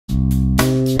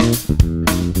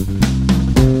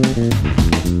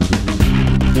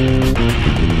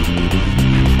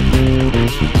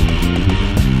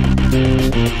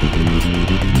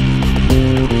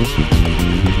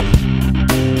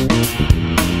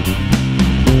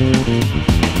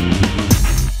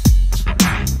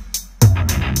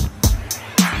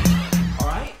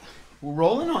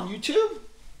YouTube.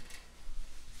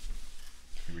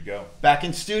 Here we go. Back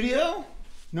in studio.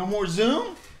 No more Zoom,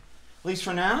 at least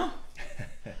for now.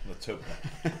 Let's hope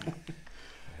not.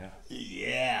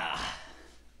 Yeah.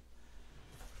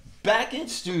 Back in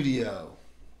studio.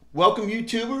 Welcome,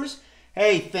 YouTubers.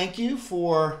 Hey, thank you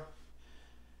for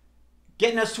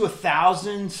getting us to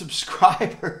 1,000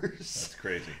 subscribers. That's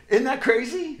crazy. Isn't that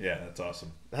crazy? Yeah, that's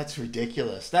awesome. That's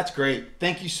ridiculous. That's great.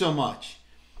 Thank you so much.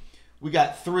 We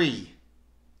got 3,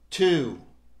 2.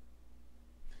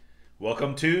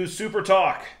 Welcome to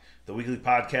SuperTalk, the weekly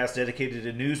podcast dedicated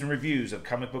to news and reviews of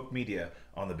comic book media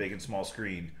on the big and small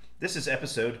screen. This is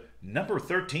episode number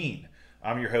 13.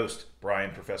 I'm your host,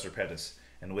 Brian Professor Pettis,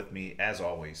 and with me, as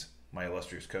always, my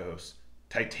illustrious co-host,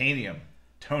 Titanium,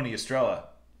 Tony Estrella.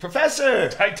 Professor!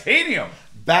 Titanium!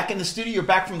 Back in the studio. You're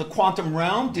back from the quantum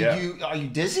realm. Are you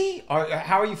dizzy?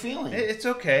 How are you feeling? It's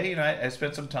okay. You know, I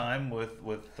spent some time with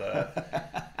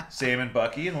Sam and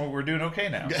Bucky, and we're doing okay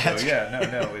now. So yeah,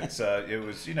 it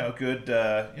was good.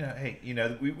 Hey,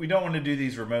 we don't want to do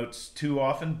these remotes too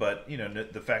often, but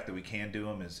the fact that we can do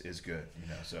them is good.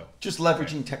 So just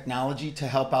leveraging technology to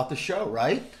help out the show,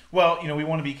 right? Well, we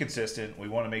want to be consistent. We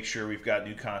want to make sure we've got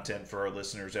new content for our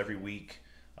listeners every week.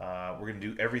 We're going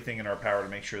to do everything in our power to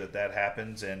make sure that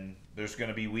happens, and there's going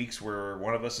to be weeks where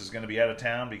one of us is going to be out of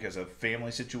town because of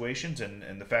family situations,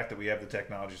 and the fact that we have the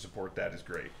technology to support that is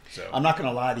great. So I'm not going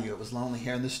to lie to you, it was lonely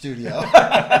here in the studio.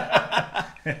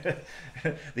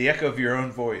 The echo of your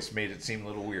own voice made it seem a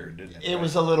little weird, didn't it? It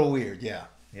was a little weird, yeah.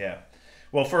 Yeah.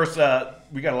 Well, first,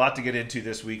 we got a lot to get into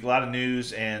this week, a lot of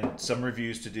news and some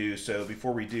reviews to do. So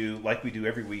before we do, like we do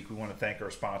every week, we want to thank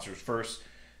our sponsors. First,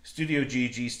 Studio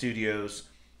G Studios,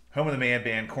 home of the man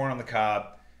band, Corn on the Cob.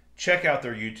 Check out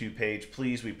their YouTube page,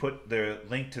 please. We put the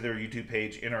link to their YouTube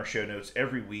page in our show notes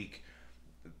every week.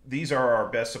 These are our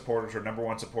best supporters, our number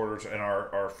one supporters, and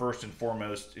our first and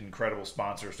foremost incredible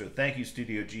sponsors. So thank you,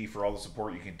 Studio G, for all the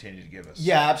support you continue to give us.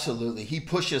 Yeah, absolutely. He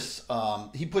pushes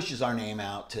our name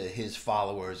out to his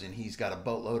followers, and he's got a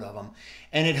boatload of them,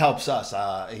 and it helps us.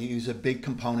 He's a big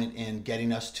component in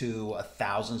getting us to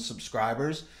 1,000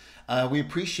 subscribers. We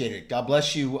appreciate it. God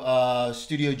bless you,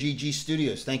 Studio GG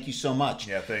Studios. Thank you so much.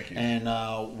 Yeah, thank you. And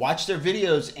watch their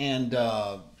videos and,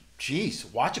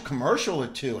 watch a commercial or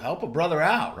two. Help a brother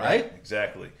out, right?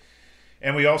 Exactly.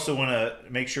 And we also want to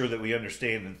make sure that we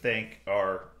understand and thank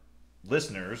our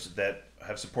listeners that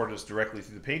have supported us directly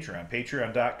through the Patreon.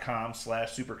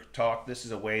 Patreon.com/SuperTalk. This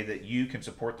is a way that you can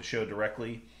support the show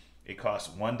directly. It costs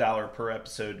 $1 per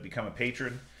episode to become a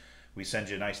patron. We send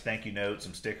you a nice thank you note,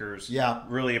 some stickers. Yeah.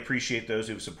 Really appreciate those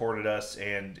who've supported us.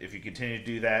 And if you continue to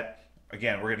do that,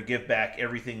 again, we're going to give back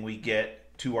everything we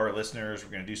get to our listeners.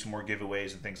 We're going to do some more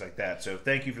giveaways and things like that. So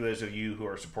thank you for those of you who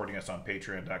are supporting us on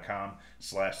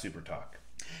patreon.com/SuperTalk.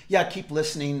 Yeah, keep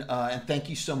listening. And thank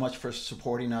you so much for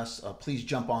supporting us. Please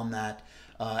jump on that.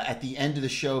 At the end of the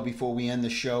show, before we end the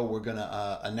show, we're going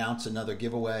to announce another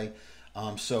giveaway.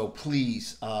 So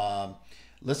please...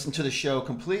 listen to the show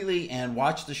completely and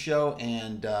watch the show,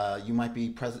 and you might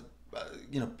be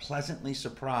pleasantly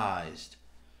surprised.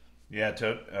 Yeah,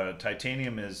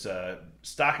 Titanium is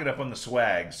stocking up on the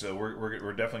swag, so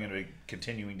we're definitely going to be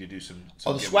continuing to do some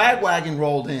the swag wagon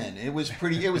rolled in. It was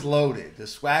loaded. The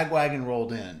swag wagon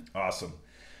rolled in. Awesome.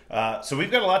 So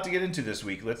we've got a lot to get into this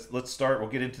week. Let's start. We'll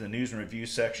get into the news and review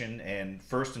section, and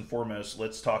first and foremost,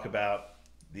 let's talk about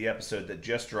the episode that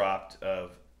just dropped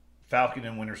of Falcon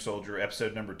and Winter Soldier,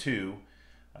 episode number 2.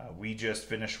 We just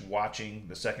finished watching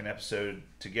the second episode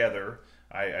together.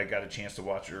 I got a chance to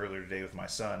watch it earlier today with my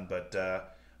son, but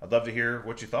I'd love to hear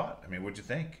what you thought. I mean, what'd you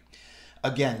think?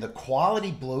 Again, the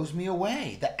quality blows me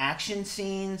away. The action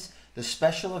scenes, the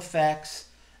special effects,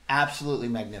 absolutely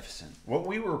magnificent. What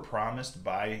we were promised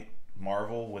by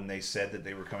Marvel when they said that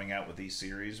they were coming out with these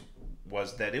series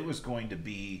was that it was going to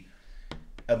be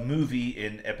a movie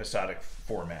in episodic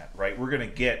format, right? We're going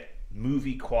to get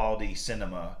movie quality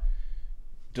cinema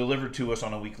delivered to us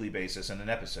on a weekly basis in an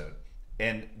episode.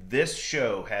 And this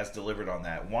show has delivered on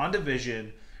that.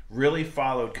 WandaVision really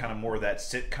followed kind of more of that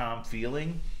sitcom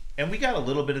feeling. And we got a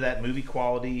little bit of that movie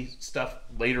quality stuff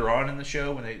later on in the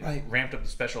show when they ramped up the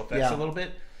special effects a little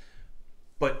bit.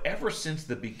 But ever since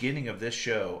the beginning of this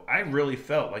show, I really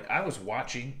felt like I was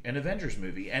watching an Avengers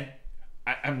movie. And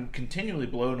I'm continually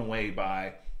blown away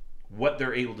by what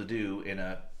they're able to do in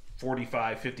a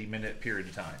 45, 50-minute period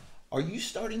of time. Are you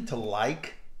starting to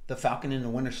like the Falcon and the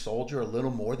Winter Soldier a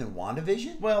little more than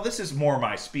WandaVision? Well, this is more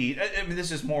my speed. I mean,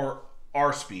 this is more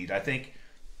our speed. I think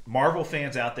Marvel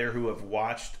fans out there who have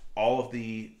watched all of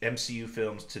the MCU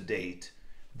films to date,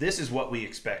 this is what we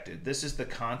expected. This is the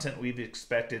content we've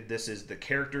expected. This is the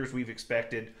characters we've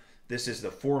expected. This is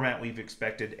the format we've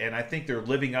expected, and I think they're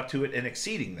living up to it and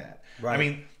exceeding that. Right. I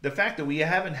mean, the fact that we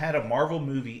haven't had a Marvel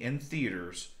movie in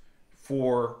theaters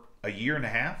for a year and a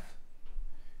half,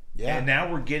 and now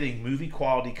we're getting movie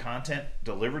quality content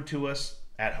delivered to us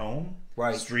at home,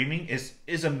 right? Streaming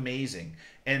is amazing.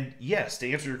 And yes,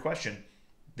 to answer your question,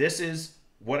 this is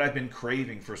what I've been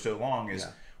craving for so long. Is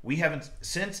we haven't,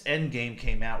 since Endgame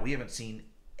came out, we haven't seen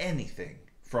anything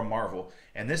from Marvel,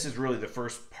 and this is really the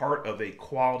first part of a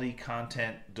quality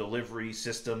content delivery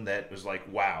system that was like,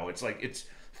 wow, it's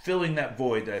filling that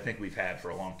void that I think we've had for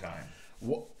a long time.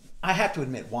 Well, I have to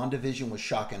admit, WandaVision was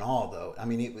shock and awe, though. I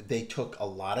mean, they took a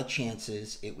lot of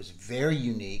chances. It was very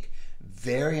unique,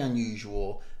 very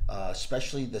unusual,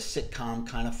 especially the sitcom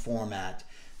kind of format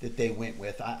that they went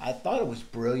with. I thought it was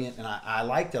brilliant, and I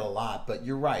liked it a lot. But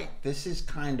you're right. This is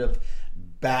kind of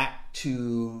back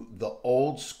to the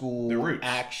old school, the roots,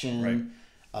 action.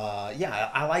 Right.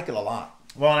 I like it a lot.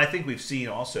 Well, and I think we've seen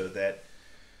also that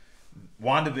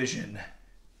WandaVision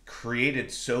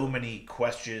created so many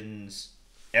questions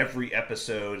every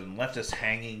episode and left us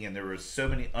hanging, and there were so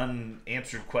many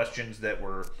unanswered questions that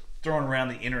were thrown around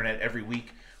the internet every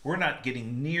week. We're not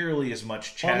getting nearly as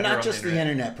much chatter. Well, not just the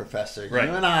internet, Professor. Right.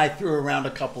 You and I threw around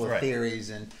a couple of theories,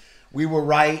 and we were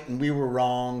right and we were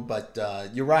wrong, but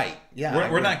you're right. Yeah,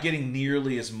 we're not getting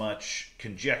nearly as much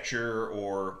conjecture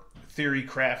or theory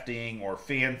crafting or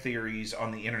fan theories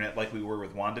on the internet like we were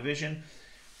with WandaVision.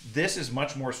 This is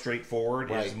much more straightforward.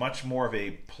 Right. It's much more of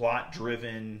a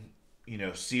plot-driven,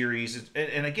 series.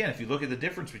 And again, if you look at the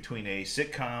difference between a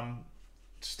sitcom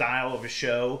style of a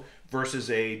show versus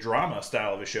a drama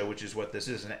style of a show, which is what this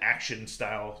is, an action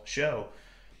style show,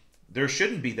 there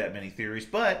shouldn't be that many theories,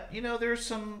 but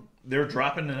they're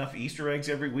dropping enough Easter eggs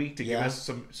every week to give us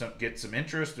get some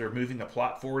interest. They're moving the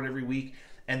plot forward every week,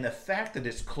 and the fact that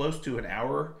it's close to an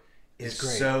hour is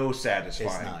so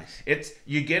satisfying. It's nice.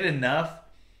 You get enough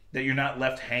that you're not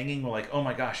left hanging like, oh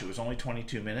my gosh, it was only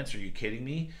 22 minutes. Are you kidding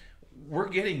me? We're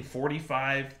getting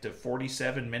 45 to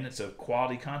 47 minutes of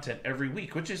quality content every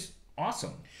week, which is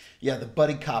awesome. Yeah, the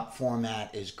buddy cop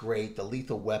format is great. The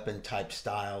Lethal Weapon type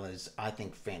style is, I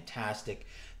think, fantastic.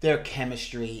 Their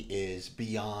chemistry is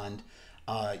beyond.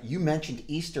 You mentioned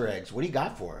Easter eggs. What do you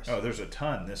got for us? Oh, there's a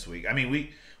ton this week. I mean,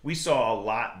 we saw a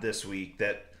lot this week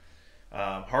that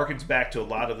harkens back to a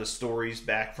lot of the stories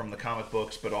back from the comic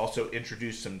books, but also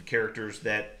introduced some characters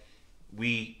that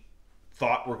we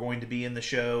thought were going to be in the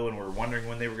show and we're wondering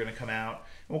when they were going to come out.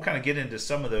 And we'll kind of get into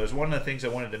some of those. One of the things I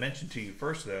wanted to mention to you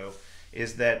first, though,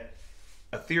 is that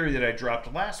a theory that I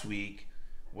dropped last week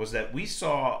was that we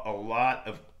saw a lot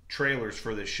of trailers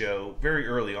for this show very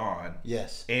early on.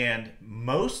 Yes. And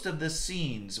most of the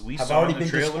scenes we have saw already in the been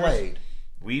trailers, displayed.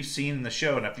 We've seen in the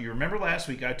show. And if you remember last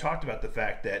week, I talked about the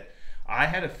fact that I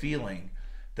had a feeling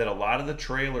that a lot of the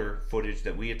trailer footage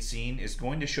that we had seen is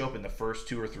going to show up in the first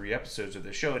 2 or 3 episodes of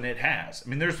the show, and it has. I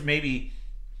mean, there's maybe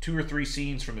 2 or 3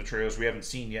 scenes from the trailers we haven't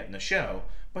seen yet in the show,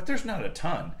 but there's not a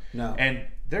ton. No. And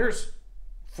there's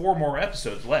 4 more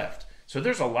episodes left. So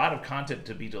there's a lot of content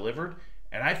to be delivered,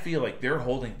 and I feel like they're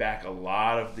holding back a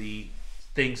lot of the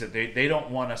things that they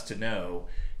don't want us to know.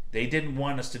 They didn't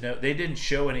want us to know. They didn't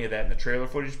show any of that in the trailer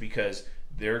footage because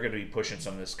they're going to be pushing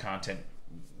some of this content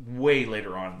way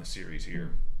later on in the series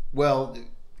here. Well,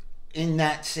 in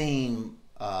that same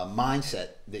mindset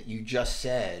that you just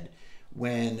said,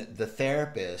 when the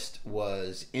therapist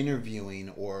was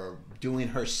interviewing or doing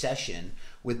her session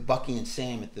with Bucky and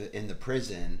Sam in the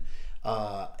prison,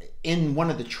 in one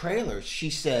of the trailers, she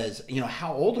says,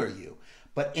 how old are you?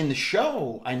 But in the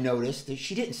show, I noticed that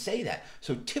she didn't say that.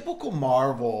 So typical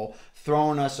Marvel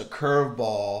throwing us a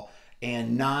curveball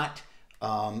and not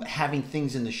having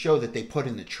things in the show that they put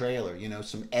in the trailer,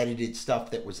 some edited stuff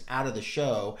that was out of the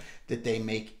show that they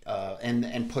make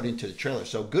and put into the trailer.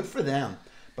 So good for them.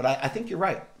 But I think you're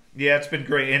right. Yeah, it's been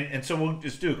great. And so we'll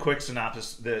just do a quick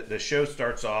synopsis. The show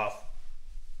starts off,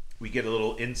 we get a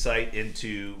little insight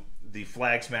into the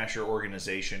Flag Smasher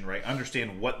organization, right?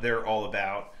 Understand what they're all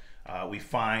about. We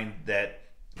find that...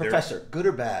 Professor, good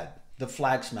or bad? The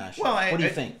Flag Smasher. Well, what do you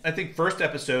think? I think first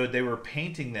episode they were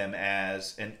painting them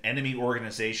as an enemy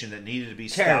organization that needed to be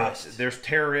terrorists. stopped. There's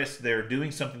terrorists. They're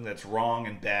doing something that's wrong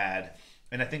and bad.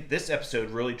 And I think this episode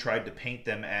really tried to paint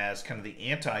them as kind of the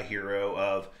anti-hero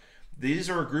of these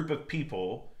are a group of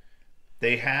people.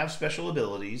 They have special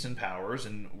abilities and powers,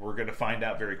 and we're going to find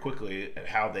out very quickly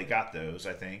how they got those,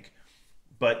 I think.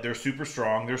 But they're super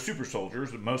strong. They're super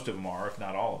soldiers. Most of them are, if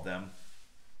not all of them.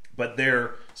 But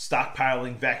they're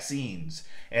stockpiling vaccines,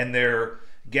 and they're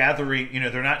gathering,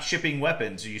 they're not shipping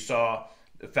weapons. You saw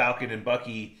Falcon and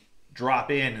Bucky drop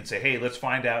in and say, hey, let's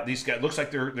find out. These guys, looks like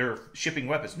they're shipping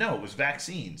weapons. No, it was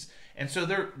vaccines. And so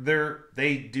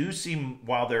they do seem,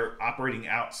 while they're operating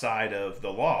outside of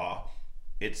the law,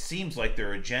 it seems like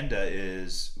their agenda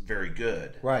is very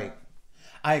good. Right.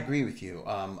 I agree with you.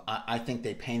 I think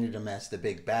they painted them as the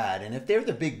big bad. And if they're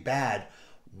the big bad,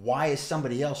 why is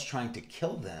somebody else trying to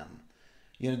kill them?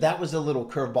 That was a little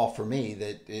curveball for me,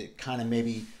 that it kind of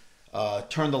maybe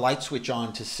turned the light switch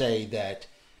on to say that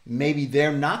maybe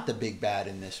they're not the big bad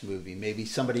in this movie. Maybe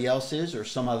somebody else is, or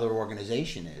some other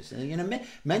organization is. And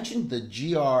mentioned the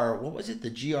what was it?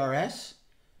 The GRS?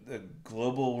 The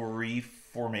Global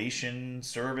Reformation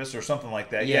Service or something like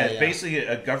that. Yeah, basically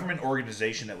a government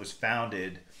organization that was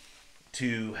founded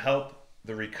to help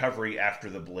the recovery after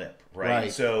the blip,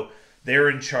 right? So they're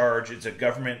in charge. It's a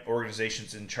government organization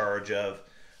that's in charge of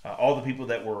all the people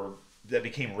that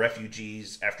became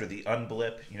refugees after the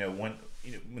unblip.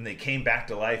 When they came back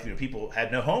to life, people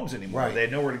had no homes anymore. Right. They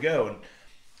had nowhere to go. And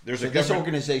this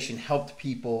organization helped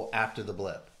people after the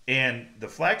blip. And the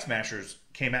Flag Smashers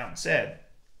came out and said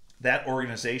that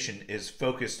organization is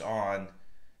focused on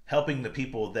helping the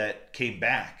people that came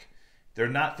back. They're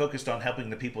not focused on helping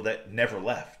the people that never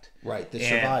left. Right, that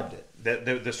survived it.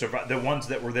 The ones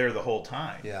that were there the whole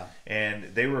time. Yeah.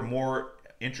 And they were more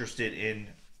interested in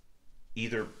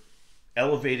either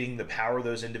elevating the power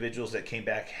those individuals that came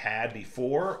back had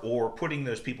before, or putting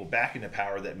those people back into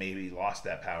power that maybe lost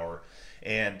that power.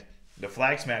 And the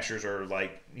Flag Smashers are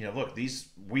like, look,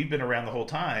 we've been around the whole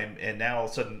time, and now all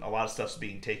of a sudden a lot of stuff's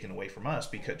being taken away from us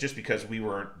because we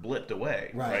weren't blipped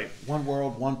away. Right. One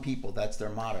world, one people. That's their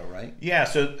motto, right? Yeah.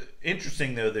 So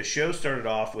interesting though, the show started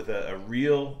off with a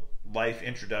real life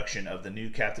introduction of the new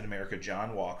Captain America,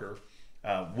 John Walker.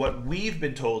 What we've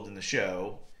been told in the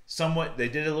show, somewhat, they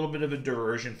did a little bit of a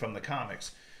diversion from the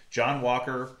comics. John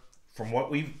Walker, from what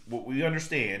we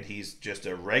understand, he's just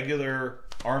a regular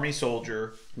army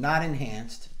soldier, not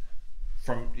enhanced.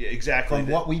 From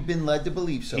what we've been led to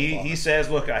believe so far. He says,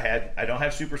 "Look, I don't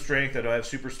have super strength. I don't have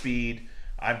super speed.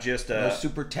 I'm just no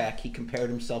super tech." He compared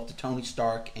himself to Tony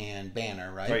Stark and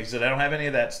Banner, right? Right. He said, "I don't have any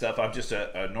of that stuff. I'm just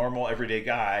a normal everyday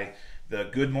guy." The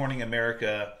Good Morning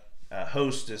America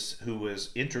hostess who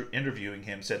was interviewing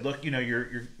him said, "Look,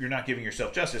 you're not giving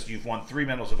yourself justice. You've won 3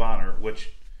 medals of honor,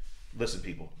 which." Listen,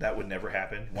 people, that would never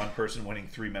happen. One person winning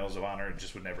 3 medals of honor, it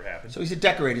just would never happen. So he's a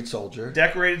decorated soldier.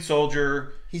 Decorated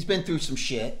soldier. He's been through some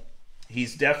shit.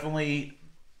 He's definitely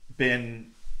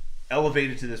been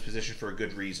elevated to this position for a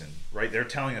good reason, right? They're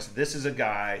telling us this is a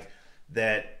guy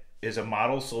that is a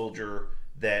model soldier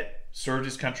that served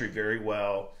his country very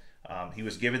well. He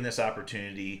was given this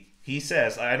opportunity. He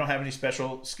says, I don't have any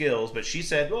special skills, but she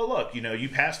said, well, look, you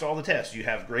passed all the tests. You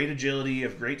have great agility, you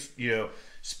have great,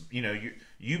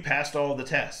 you passed all the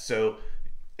tests. So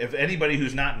if anybody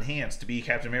who's not enhanced to be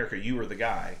Captain America, you were the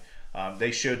guy.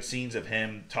 They showed scenes of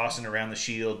him tossing around the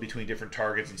shield between different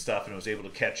targets and stuff, and was able to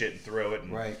catch it and throw it.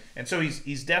 And so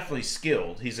he's definitely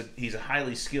skilled. He's a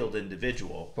highly skilled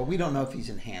individual. But we don't know if he's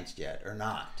enhanced yet or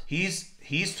not. He's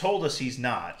told us he's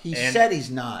not. He said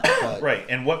he's not. But... Right.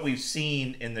 And what we've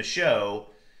seen in the show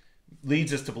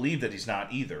leads us to believe that he's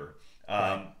not either.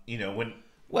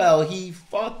 Well, he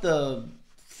fought the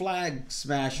Flag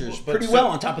Smashers pretty well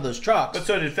on top of those trucks. But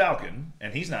so did Falcon,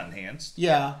 and he's not enhanced.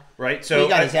 Yeah. Right? So he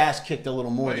got his ass kicked a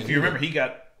little more. If you remember, he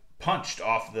got punched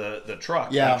off the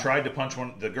truck. Yeah. He tried to punch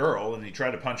the girl, and he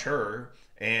tried to punch her,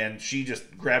 and she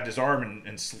just grabbed his arm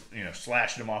and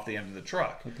slashed him off the end of the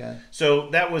truck. Okay. So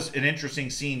that was an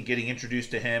interesting scene, getting introduced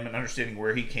to him and understanding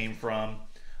where he came from.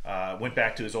 Went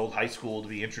back to his old high school to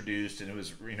be introduced, and it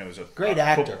was a great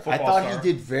actor. I thought star.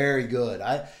 He did very good.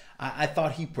 I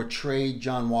thought he portrayed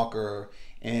John Walker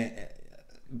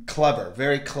clever,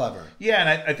 very clever. Yeah,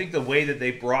 and I think the way that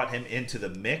they brought him into the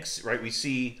mix, right? We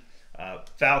see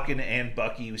Falcon and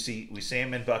Bucky. We see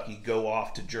Sam and Bucky go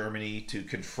off to Germany to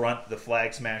confront the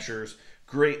Flag Smashers.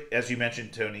 Great, as you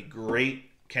mentioned, Tony.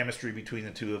 Great chemistry between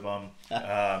the two of them.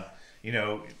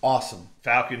 Awesome.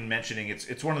 Falcon mentioning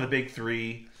it's one of the big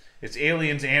 3. It's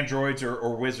aliens, androids,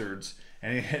 or wizards.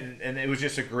 And it was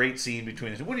just a great scene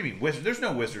between us. What do you mean wizards? There's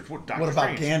no wizards. What about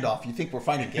Strange? Gandalf? You think we're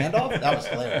fighting Gandalf? That was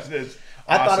hilarious. Awesome.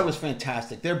 I thought it was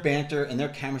fantastic. Their banter and their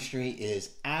chemistry is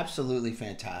absolutely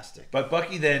fantastic. But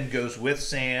Bucky then goes with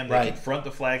Sam. They confront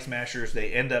the Flag Smashers.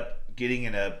 They end up getting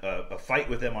in a fight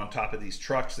with them on top of these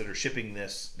trucks that are shipping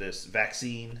this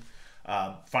vaccine.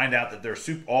 Find out that they're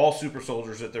all super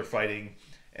soldiers that they're fighting,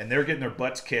 and they're getting their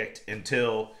butts kicked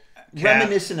until...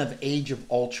 Reminiscent of Age of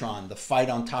Ultron, the fight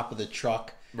on top of the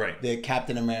truck, right? The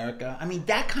Captain America. I mean,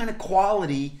 that kind of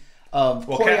quality of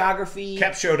choreography.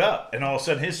 Cap showed up, and all of a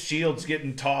sudden his shield's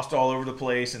getting tossed all over the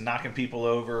place and knocking people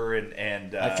over.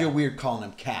 And I feel weird calling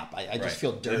him Cap. I just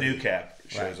feel dirty. The new Cap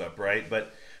shows up, right?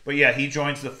 But But yeah, he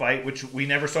joins the fight, which we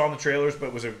never saw in the trailers,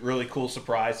 but was a really cool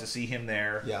surprise to see him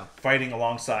there, fighting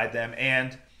alongside them,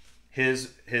 and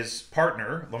his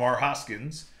partner Lamar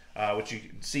Hoskins, which you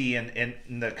can see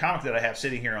in the comic that I have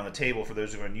sitting here on the table. For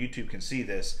those who are on YouTube can see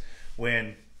this.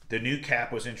 When the new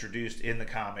Cap was introduced in the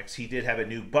comics, he did have a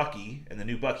new Bucky, and the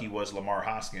new Bucky was Lamar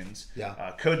Hoskins.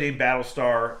 Codename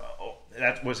Battlestar,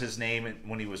 that was his name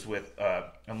when he was with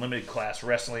Unlimited Class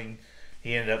Wrestling.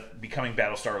 He ended up becoming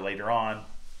Battlestar later on.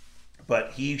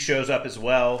 But he shows up as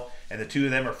well, and the two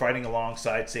of them are fighting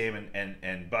alongside Sam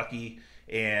and Bucky.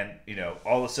 And, you know,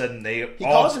 all of a sudden he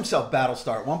calls himself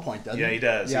Battlestar at one point, doesn't he? Yeah, he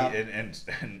does. Yeah.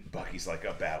 And Bucky's like, a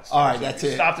Battlestar. All right, that's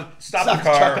it. Stop the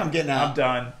car. Truck, I'm getting out. I'm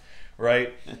done.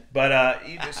 Right? But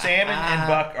Sam and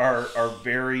Buck are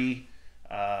very,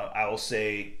 I will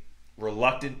say,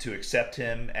 reluctant to accept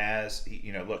him as,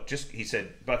 you know, look,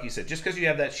 Bucky said, just because you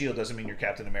have that shield doesn't mean you're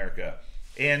Captain America.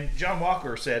 And John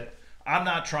Walker said, I'm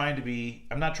not trying to be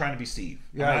Steve.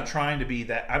 Right. I'm not trying to be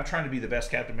that. I'm trying to be the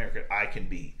best Captain America I can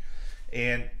be.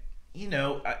 And, you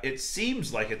know, it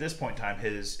seems like at this point in time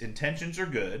his intentions are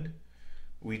good.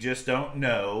 We just don't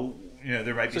know. You know,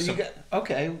 there might be some...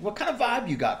 okay, what kind of vibe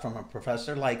you got from him,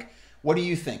 Professor? Like, what do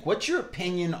you think? What's your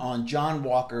opinion on John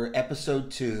Walker,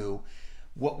 Episode 2?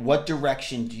 What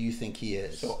direction do you think he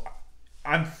is? So,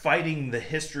 I'm fighting the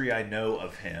history I know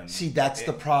of him. See, that's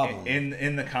the problem.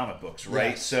 In the comic books,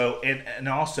 right? Yes. So, and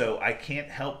also, I can't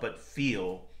help but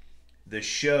feel the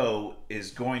show is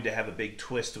going to have a big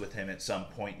twist with him at some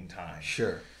point in time.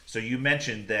 Sure. So, you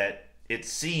mentioned that it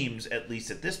seems, at least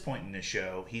at this point in the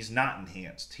show, he's not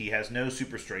enhanced. He has no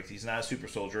super strength. He's not a super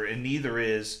soldier, and neither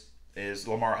is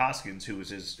Lamar Hoskins, who was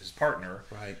his partner.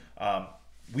 Right.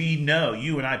 We know,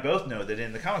 you and I both know, that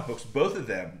in the comic books, both of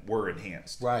them were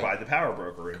enhanced by the Power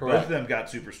Broker. And both of them got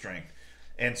super strength.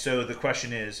 And so the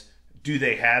question is, do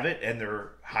they have it and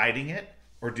they're hiding it?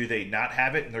 Or do they not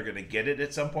have it and they're going to get it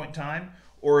at some point in time?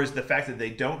 Or is the fact that they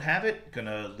don't have it going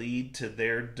to lead to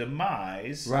their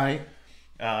demise? Right.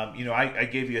 You know, I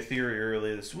gave you a theory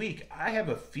earlier this week. I have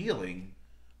a feeling...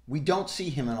 We don't see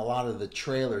him in a lot of the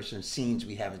trailers and scenes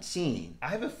we haven't seen. I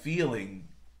have a feeling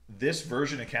this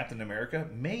version of Captain America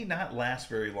may not last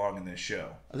very long in this show.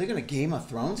 Are they going to Game of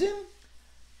Thrones him?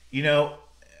 You know,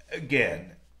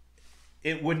 again,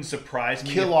 it wouldn't surprise me.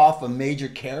 Kill off a major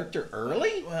character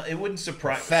early? Well, it wouldn't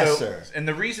surprise... Professor. And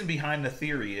the reason behind the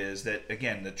theory is that,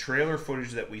 again, the trailer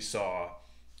footage that we saw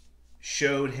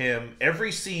showed him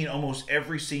almost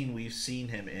every scene we've seen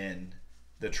him in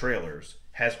the trailers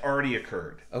has already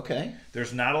occurred. Okay.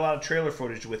 There's not a lot of trailer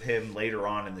footage with him later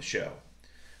on in the show.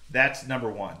 That's number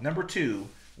one. Number two,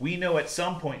 we know at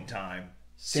some point in time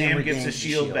Sam gets his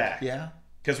shield back. Yeah.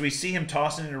 Because we see him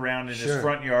tossing it around in his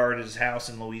front yard at his house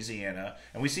in Louisiana,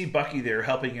 and we see Bucky there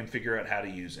helping him figure out how to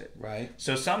use it. Right.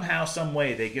 So somehow, some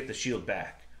way, they get the shield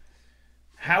back.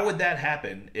 How would that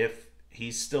happen if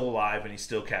he's still alive and he's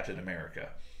still Captain America?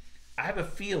 I have a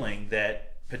feeling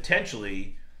that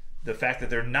potentially the fact that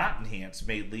they're not enhanced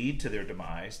may lead to their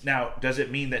demise. Now, does it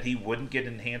mean that he wouldn't get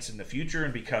enhanced in the future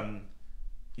and become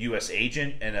U.S.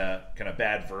 agent and a kind of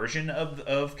bad version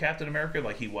of Captain America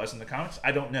like he was in the comics?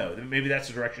 I don't know. Maybe that's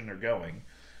the direction they're going.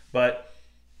 But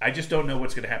I just don't know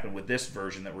what's going to happen with this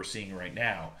version that we're seeing right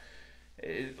now.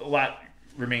 A lot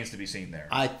remains to be seen there.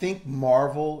 I think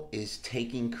Marvel is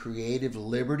taking creative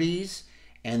liberties,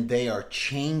 and they are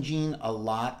changing a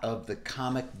lot of the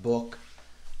comic book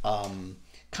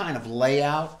kind of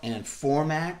layout and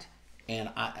format. And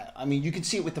I mean, you can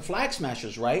see it with the Flag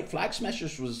Smashers, right? Flag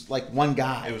Smashers was like one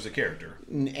guy. It was a character.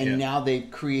 And now they've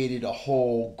created a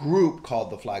whole group called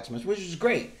the Flag Smashers, which is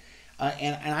great.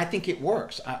 And I think it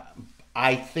works.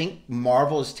 I think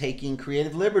Marvel is taking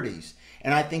creative liberties.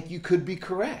 And I think you could be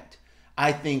correct.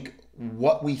 I think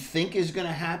what we think is going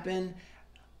to happen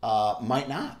might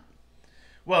not.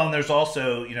 Well, and there's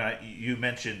also, you know, you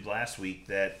mentioned last week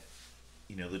that,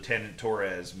 you know, Lieutenant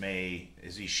Torres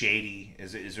is he shady?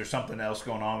 Is there something else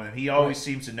going on with him? He always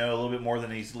seems to know a little bit more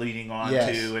than he's leading on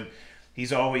to, and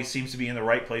he's always seems to be in the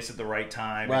right place at the right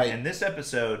time. Right. And this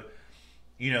episode,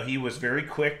 you know, he was very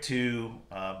quick to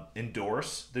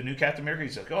endorse the new Captain America.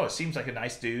 He's like, oh, it seems like a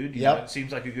nice dude. You know, it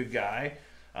seems like a good guy.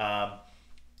 I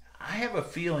have a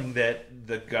feeling that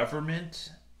the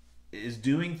government is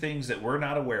doing things that we're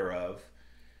not aware of,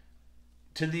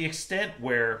 to the extent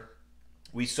where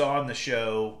we saw in the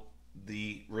show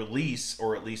the release,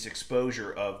 or at least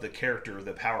exposure, of the character,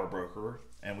 the Power Broker,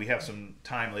 and we have some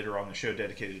time later on the show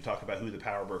dedicated to talk about who the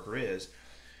Power Broker is.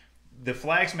 The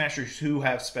Flag Smashers who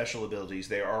have special abilities,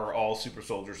 they are all super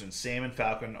soldiers, and Sam and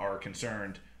Falcon are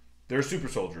concerned. They're super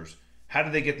soldiers. How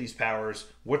do they get these powers?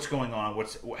 What's going on?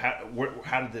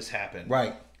 How did this happen?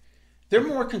 Right. They're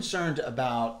more concerned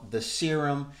about the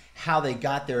serum, how they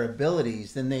got their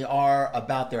abilities, than they are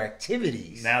about their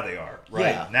activities. Now they are,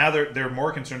 right? Yeah. Now they're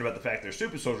more concerned about the fact they're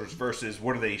super soldiers versus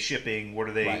what are they shipping, what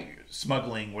are they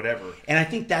smuggling, whatever. And I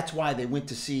think that's why they went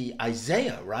to see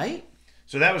Isiah, right?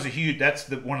 So that was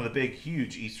one of the big,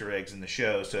 huge Easter eggs in the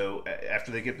show. So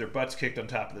after they get their butts kicked on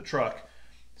top of the truck,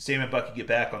 Sam and Bucky get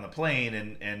back on the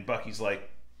plane, and Bucky's like,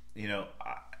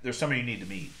 there's somebody you need to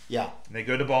meet. Yeah. And they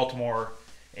go to Baltimore,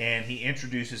 and he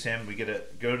introduces him. We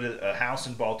go to a house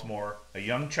in Baltimore, a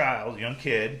young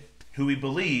kid, who we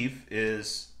believe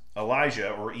is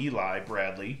Elijah or Eli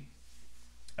Bradley,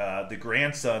 the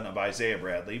grandson of Isiah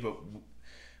Bradley. But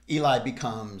Eli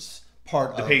becomes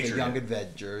part of the Young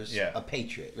Avengers, yeah. A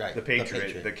Patriot, right? The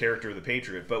Patriot, the character of the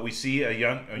Patriot. But we see a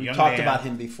young we man. talked about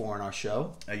him before in our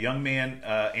show. A young man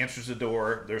answers the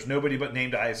door. There's nobody but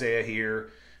named Isiah here.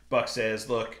 Buck says,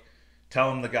 "Look,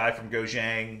 tell him the guy from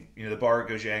Gojang, the bar at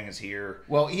Gojang is here."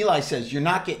 Well, Eli says, "You're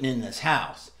not getting in this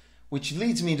house," which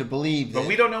leads me to believe that... But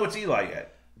we don't know it's Eli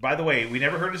yet. By the way, we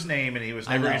never heard his name, and he was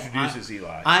never introduced as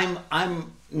Eli.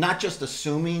 I'm not just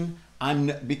assuming.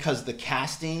 Because the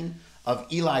casting of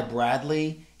Eli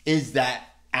Bradley is that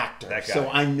actor. That guy. So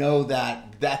I know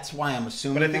that's why I'm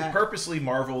assuming. But I think purposely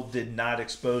Marvel did not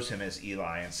expose him as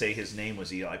Eli and say his name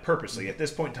was Eli purposely at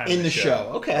this point in time in the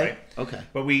show. Okay. Right? Okay.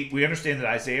 But we understand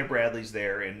that Isiah Bradley's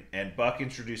there, and Buck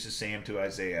introduces Sam to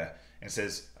Isiah and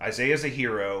says Isaiah's a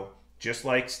hero, just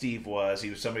like Steve was.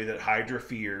 He was somebody that Hydra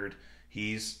feared.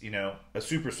 He's a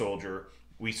super soldier.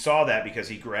 We saw that because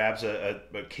he grabs a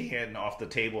can off the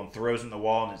table and throws it in the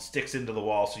wall, and it sticks into the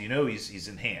wall, so he's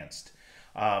enhanced.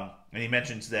 And he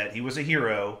mentions that he was a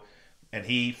hero, and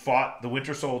he fought the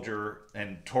Winter Soldier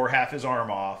and tore half his arm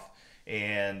off,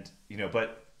 and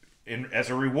but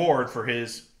as a reward for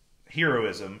his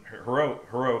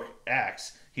heroic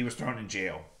acts, he was thrown in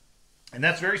jail. And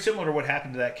that's very similar to what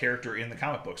happened to that character in the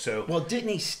comic book. So, well, didn't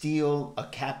he steal a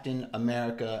Captain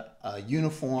America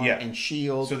uniform and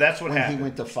shield? So that's what happened when he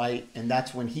went to fight, and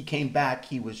that's when he came back.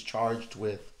 He was charged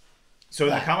with. So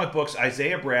in the comic books,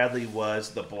 Isiah Bradley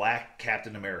was the Black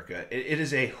Captain America. It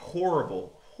is a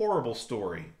horrible, horrible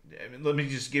story. Let me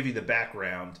just give you the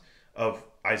background of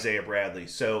Isiah Bradley.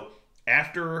 So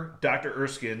after Dr.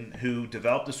 Erskine, who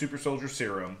developed the super soldier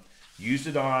serum, used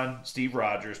it on Steve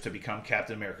Rogers to become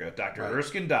Captain America. Dr.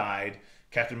 Erskine died.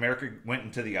 Captain America went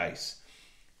into the ice.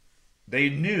 They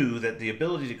knew that the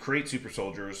ability to create super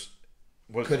soldiers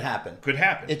could happen.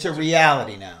 It's a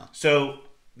reality now. So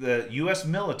the U.S.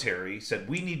 military said,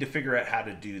 we need to figure out how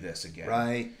to do this again.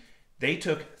 Right. They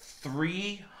took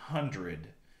 300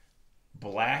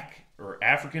 Black or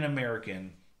African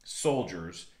American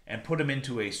soldiers and put them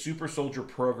into a super soldier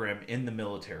program in the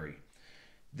military.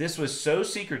 This was so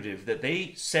secretive that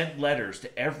they sent letters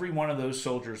to every one of those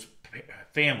soldiers'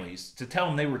 families to tell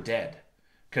them they were dead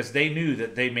because they knew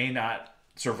that they may not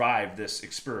survive this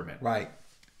experiment. Right.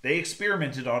 They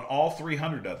experimented on all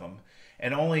 300 of them,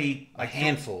 and only a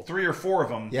handful, 3 or 4 of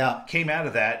them came out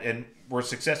of that and were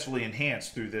successfully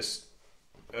enhanced through this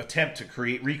attempt to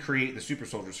recreate the super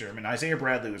soldier serum. And Isiah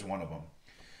Bradley was one of them.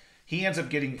 He ends up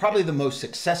getting probably the most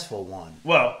successful one.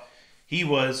 Well, he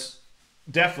was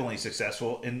definitely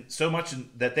successful, in so much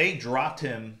that they dropped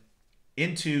him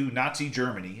into Nazi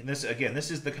Germany. And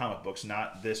this is the comic books,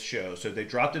 not this show. So they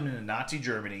dropped him into Nazi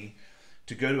Germany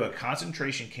to go to a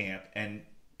concentration camp and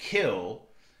kill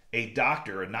a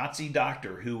Nazi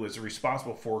doctor who was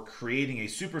responsible for creating a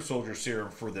super soldier serum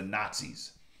for the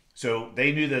Nazis. So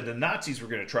they knew that the Nazis were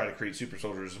going to try to create super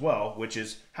soldiers as well, which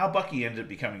is how Bucky ended up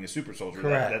becoming a super soldier.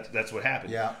 Correct. That's what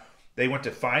happened. Yeah. They went to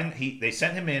they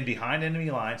sent him in behind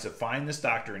enemy lines to find this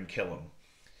doctor and kill him.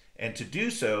 And to do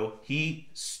so, he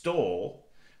stole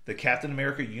the Captain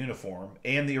America uniform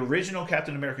and the original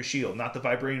Captain America shield, not the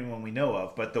vibranium one we know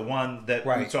of, but the one that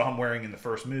we saw him wearing in the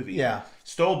first movie. Yeah.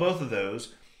 Stole both of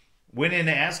those, went in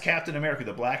as Captain America,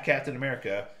 the Black Captain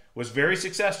America, was very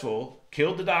successful,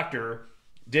 killed the doctor,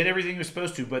 did everything he was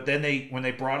supposed to, but then when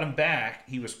they brought him back,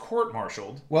 he was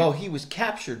court-martialed. Well, he was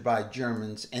captured by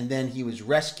Germans, and then he was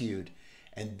rescued,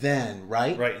 and then,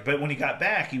 right? Right, but when he got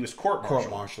back, he was court-martialed.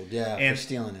 Court-martialed, yeah, for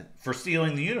stealing it. For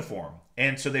stealing the uniform.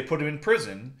 And so they put him in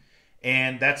prison,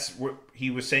 and that's what he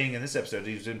was saying in this episode.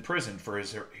 He was in prison for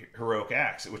his heroic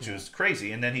acts, which was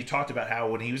crazy. And then he talked about how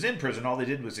when he was in prison, all they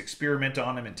did was experiment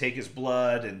on him and take his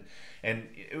blood and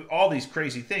all these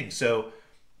crazy things. So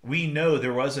we know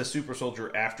there was a super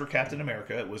soldier after Captain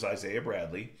America. It was Isiah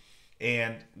Bradley.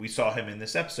 And we saw him in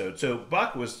this episode. So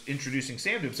Buck was introducing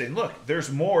Sam to him, saying, look,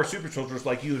 there's more super soldiers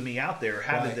like you and me out there.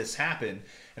 How did this happen?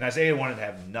 And Isaiah wanted to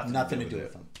have nothing to do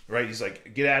with them. Right? He's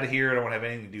like, get out of here. I don't want to have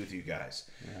anything to do with you guys.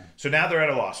 Yeah. So now they're at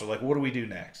a loss. So like, what do we do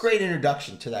next? Great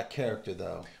introduction to that character,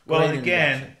 though. Well, and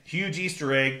again, huge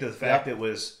Easter egg to the fact that it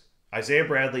was Isiah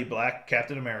Bradley, Black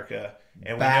Captain America,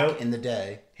 and back we know in the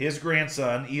day, his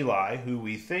grandson Eli, who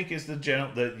we think is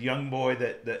the young boy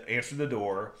that answered the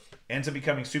door, ends up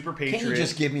becoming Super Patriot. Can you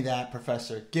just give me that,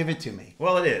 Professor? Give it to me.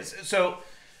 Well, it is. So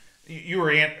you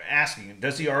were asking,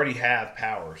 does he already have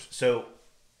powers? So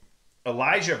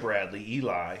Elijah Bradley,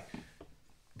 Eli,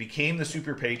 became the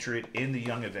Super Patriot in the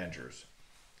Young Avengers.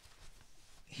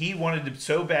 He wanted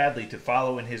so badly to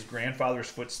follow in his grandfather's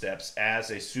footsteps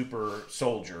as a super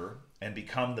soldier and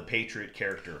become the Patriot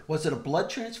character. Was it a blood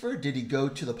transfer? Or did he go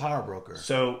to the power broker?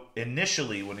 So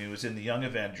initially, when he was in the Young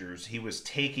Avengers, he was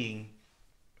taking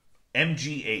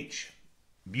MGH,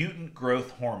 mutant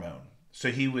growth hormone. So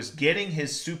he was getting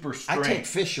his super strength. I take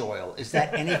fish oil. Is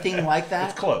that anything like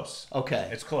that? It's close. Okay.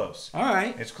 It's close. All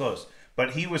right. It's close.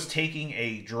 But he was taking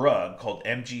a drug called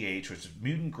MGH, which is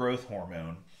mutant growth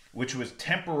hormone, which was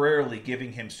temporarily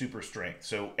giving him super strength.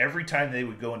 So every time they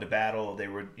would go into battle, they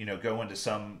would, go into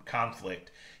some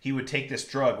conflict, he would take this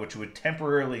drug, which would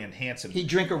temporarily enhance him. He'd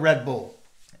drink a Red Bull.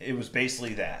 It was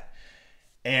basically that.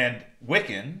 And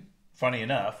Wiccan, funny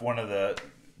enough, one of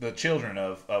the children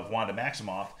of Wanda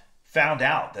Maximoff, found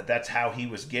out that that's how he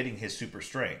was getting his super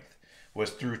strength, was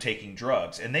through taking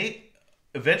drugs. And they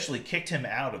eventually kicked him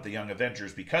out of the Young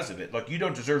Avengers because of it. Like, you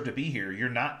don't deserve to be here. You're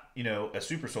not, a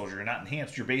super soldier. You're not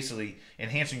enhanced. You're basically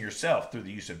enhancing yourself through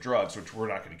the use of drugs, which we're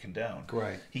not going to condone.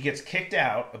 Right. He gets kicked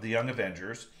out of the Young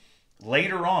Avengers.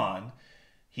 Later on,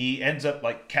 he ends up,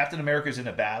 like, Captain America's in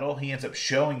a battle. He ends up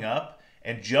showing up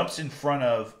and jumps in front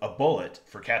of a bullet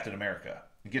for Captain America.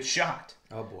 He gets shot.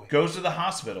 Oh, boy. Goes to the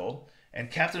hospital, and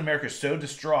Captain America is so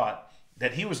distraught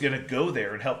that he was going to go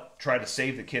there and help try to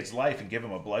save the kid's life and give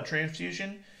him a blood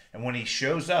transfusion. And when he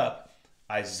shows up,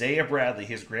 Isiah Bradley,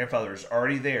 his grandfather, is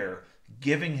already there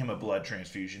giving him a blood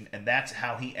transfusion. And that's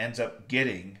how he ends up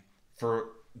getting, for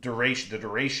the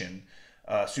duration,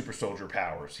 super soldier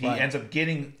powers. He ends up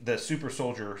getting the super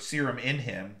soldier serum in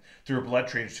him through a blood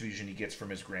transfusion he gets from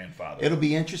his grandfather. It'll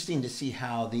be interesting to see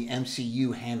how the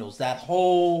MCU handles that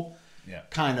whole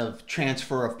kind of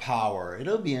transfer of power.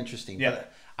 It'll be interesting. Yeah.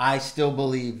 But I still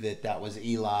believe that was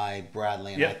Eli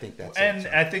Bradley, and I think that's and it. So.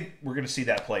 I think we're going to see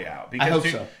that play out. Because I hope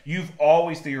so. You've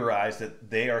always theorized that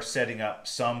they are setting up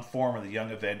some form of the Young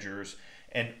Avengers,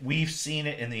 and we've seen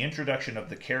it in the introduction of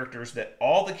the characters, that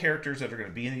all the characters that are going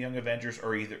to be in the Young Avengers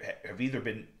have either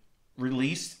been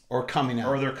released or coming out,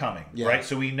 or they're coming. Right.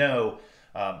 So we know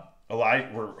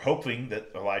we're hoping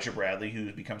that Elijah Bradley,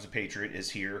 who becomes a Patriot,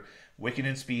 is here. Wiccan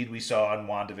and Speed we saw in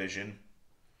WandaVision.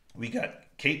 We got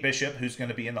Kate Bishop, who's going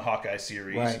to be in the Hawkeye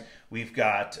series. Right. We've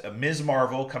got Ms.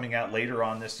 Marvel coming out later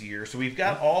on this year. So we've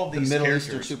got all these the Middle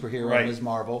characters. Eastern superhero, Ms.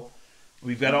 Marvel.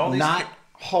 We've got all these. Not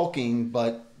hulking,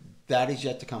 but that is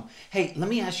yet to come. Hey, let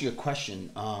me ask you a question.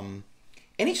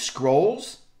 Any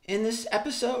Skrulls in this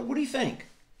episode? What do you think?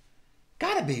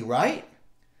 Gotta be, right?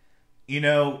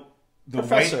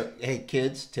 Professor, hey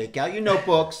kids, take out your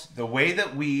notebooks. The way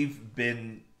that we've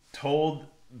been told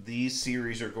these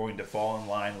series are going to fall in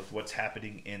line with what's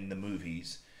happening in the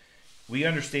movies, we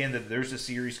understand that there's a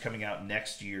series coming out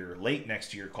next year, late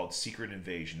next year, called Secret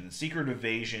Invasion. And the Secret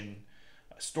Invasion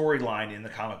storyline in the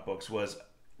comic books was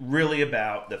really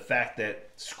about the fact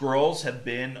that Skrulls have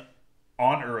been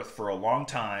on Earth for a long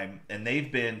time, and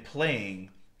they've been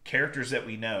playing characters that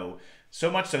we know, so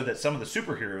much so that some of the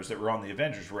superheroes that were on the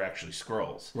Avengers were actually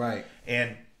Skrulls. Right.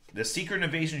 And the Secret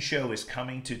Invasion show is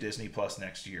coming to Disney Plus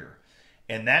next year.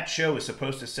 And that show is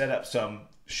supposed to set up some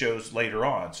shows later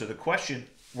on. So the question,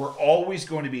 we're always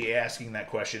going to be asking that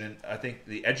question, and I think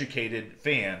the educated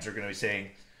fans are going to be saying,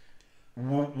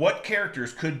 what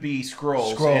characters could be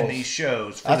Skrulls in these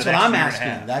shows for That's the next what I'm year asking.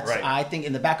 and a half? That's right. I think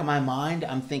in the back of my mind,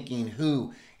 I'm thinking,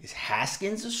 who is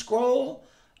Haskins a Skrull?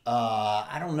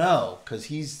 I don't know, because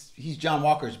he's John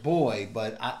Walker's boy,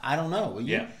 but I don't know.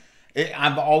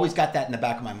 I've always got that in the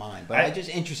back of my mind, but it's just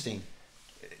interesting.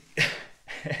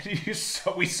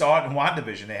 We saw it in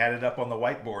WandaVision. They had it up on the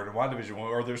whiteboard in WandaVision,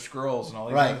 or there's Skrulls and all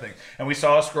these other things. And we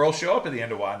saw a Skrull show up at the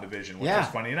end of WandaVision, which is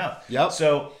funny enough. Yep.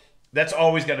 So that's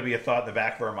always got to be a thought in the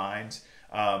back of our minds.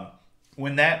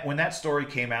 When that story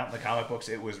came out in the comic books,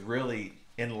 it was really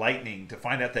enlightening to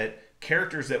find out that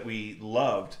characters that we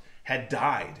loved had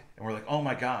died. And we're like, oh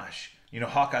my gosh,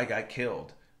 Hawkeye got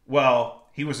killed. Well,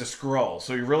 he was a Skrull,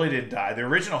 so he really didn't die. The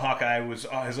original Hawkeye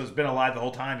has been alive the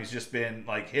whole time. He's just been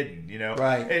hidden,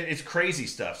 Right. It's crazy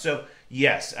stuff. So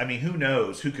yes, I mean, who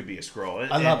knows who could be a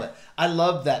Skrull? I love it. I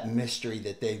love that mystery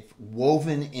that they've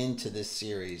woven into this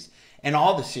series. and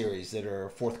all the series that are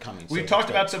forthcoming. We talked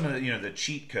about some of the the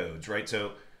cheat codes, right?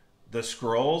 So the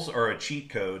Skrulls are a cheat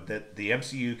code that the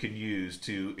MCU can use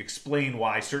to explain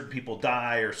why certain people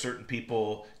die or certain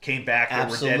people came back that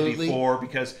were dead before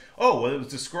because, well, it was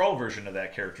the Skrull version of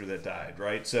that character that died,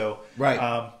 right? So,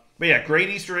 right. But yeah, great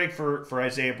Easter egg for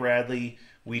Isiah Bradley.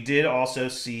 We did also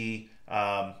see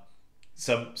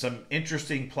some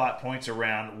interesting plot points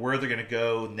around where they're going to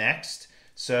go next.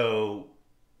 So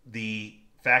the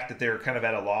fact that they're kind of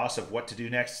at a loss of what to do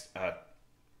next,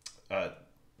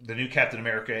 the new Captain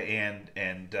America and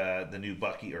the new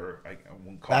Bucky, or I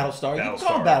won't call Battlestar. You can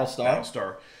call him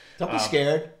Battlestar. Don't be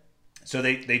scared. So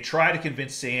they try to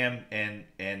convince Sam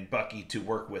and Bucky to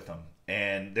work with them.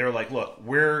 And they're like, look,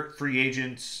 we're free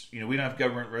agents. We don't have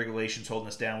government regulations holding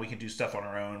us down. We can do stuff on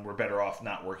our own. We're better off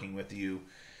not working with you.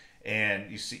 And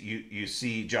you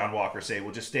see John Walker say,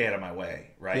 well, just stay out of my way,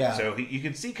 right? Yeah. So you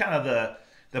can see kind of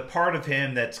the part of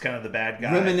him that's kind of the bad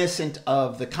guy. Reminiscent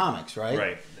of the comics, right?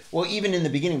 Right. Well, even in the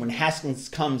beginning, when Haskins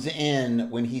comes in,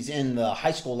 when he's in the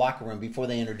high school locker room before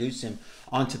they introduce him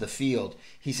onto the field,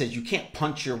 he says, you can't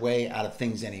punch your way out of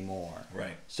things anymore.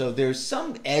 Right. So there's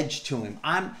some edge to him.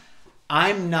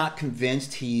 I'm not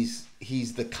convinced he's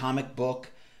the comic book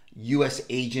U.S.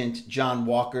 agent John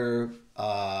Walker.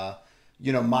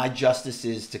 My justice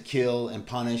is to kill and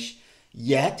punish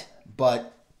yet,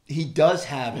 but he does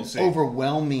have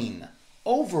overwhelming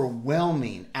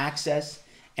access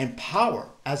and power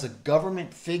as a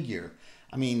government figure.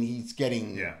 I mean, he's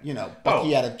getting,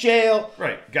 Bucky out of jail.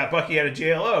 Right. Got Bucky out of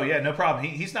jail. Oh, yeah, no problem.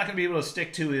 He's not going to be able to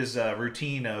stick to his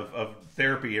routine of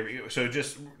therapy. So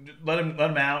just let him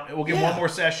out. We'll give him one more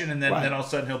session, and then all of a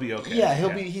sudden he'll be okay. Yeah,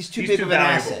 he's too big of an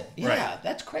asset. Yeah, right.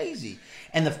 That's crazy.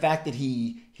 And the fact that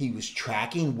he was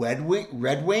tracking Red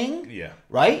Wing. Yeah.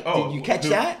 Right? Oh, did you catch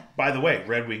that? By the way,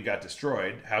 Red Wing got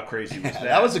destroyed. How crazy was that?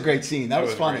 That was a great scene. That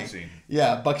was funny. A great scene.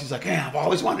 Yeah, Bucky's like, I've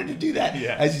always wanted to do that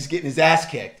as he's getting his ass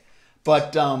kicked.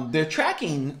 But they're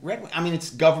tracking Red Wing. I mean, it's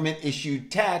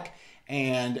government-issued tech,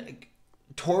 and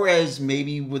Torres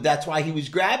that's why he was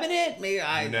grabbing it. Maybe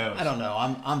I don't know.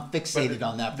 I'm fixated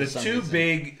on that for some reason.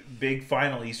 The two big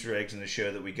final Easter eggs in the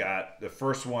show that we got. The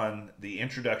first one, the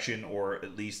introduction, or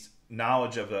at least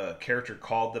knowledge of a character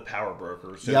called the Power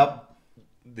Broker. So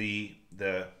the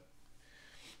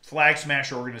Flag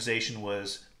Smash organization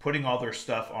was putting all their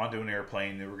stuff onto an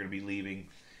airplane. They were going to be leaving.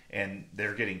 And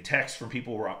they're getting texts from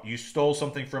people, you stole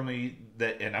something from me,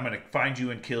 and I'm going to find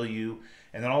you and kill you.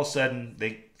 And then all of a sudden,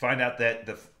 they find out that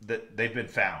they've been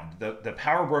found. The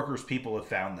Power Brokers people have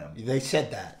found them. They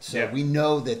said that, so we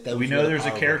know that. We know there's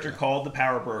a character called the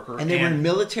Power Broker, and they were in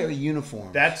military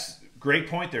uniforms. That's great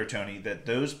point there, Tony. That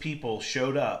those people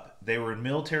showed up. They were in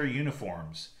military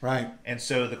uniforms, right? And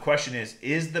so the question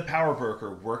is the Power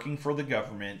Broker working for the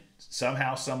government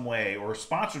somehow, some way, or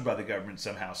sponsored by the government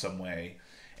somehow, some way?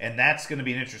 And that's going to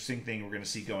be an interesting thing we're going to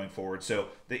see going forward. So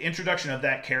the introduction of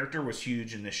that character was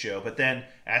huge in this show. But then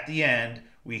at the end,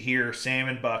 we hear Sam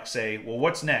and Buck say, well,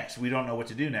 what's next? We don't know what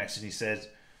to do next. And he says,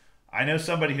 I know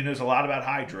somebody who knows a lot about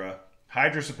Hydra.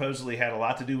 Hydra supposedly had a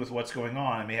lot to do with what's going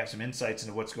on and may have some insights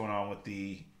into what's going on with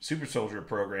the Super Soldier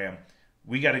program.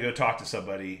 We got to go talk to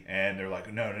somebody. And they're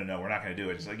like, no, we're not going to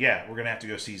do it. It's like, yeah, we're going to have to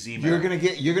go see Zemo. You're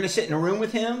going to sit in a room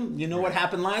with him? You know what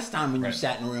happened last time when you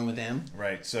sat in a room with him.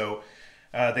 Right. So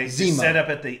they set up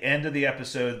at the end of the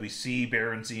episode. We see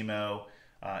Baron Zemo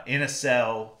in a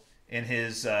cell in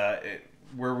his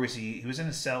where was he? He was in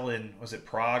a cell in, was it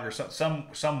Prague or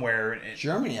somewhere in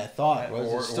Germany? I thought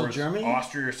was it still Germany,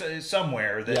 Austria, or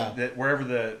somewhere that wherever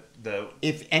the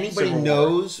if anybody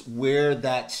knows where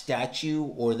that statue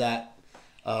or that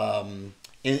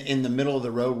in the middle of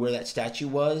the road where that statue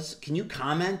was, can you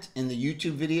comment in the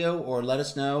YouTube video or let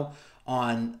us know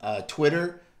on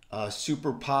Twitter?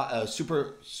 SuperTalk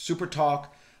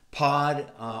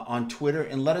Pod on Twitter,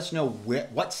 and let us know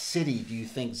what city do you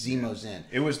think Zemo's in.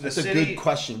 That's a good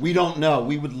question. We don't know.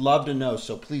 We would love to know.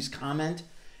 So please comment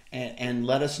and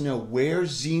let us know where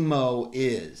Zemo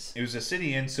is. It was a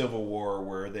city in Civil War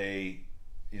where they,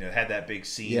 had that big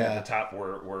scene at the top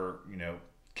where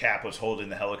Cap was holding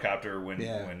the helicopter when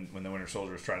the Winter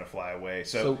Soldier was trying to fly away.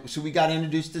 So we got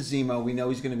introduced to Zemo. We know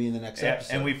he's going to be in the next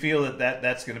episode. And we feel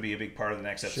that's going to be a big part of the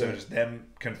next episode is them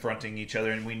confronting each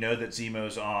other. And we know that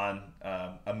Zemo's on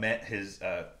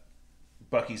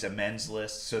Bucky's amends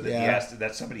list, so that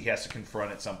that's somebody he has to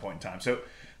confront at some point in time. So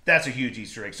that's a huge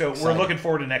Easter egg. So we're looking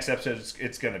forward to the next episode.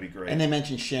 It's going to be great. And they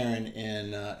mentioned Sharon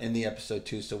in the episode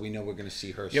too, so we know we're going to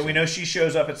see her. Yeah, we know she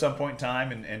shows up at some point in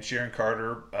time, and Sharon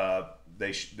Carter.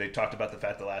 they talked about the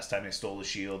fact the last time they stole the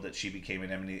shield that she became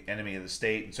an enemy of the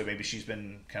state, and so maybe she's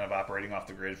been kind of operating off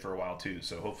the grid for a while too.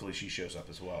 So hopefully she shows up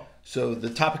as well. So the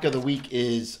topic of the week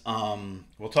is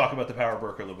we'll talk about the Power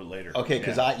Broker a little bit later. Okay,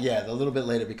 because a little bit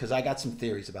later, because I got some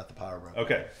theories about the Power Broker.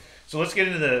 Okay, so let's get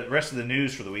into the rest of the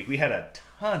news for the week. We had a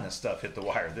ton of stuff hit the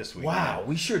wire this week. Wow,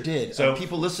 we sure did. So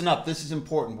people, listen up. This is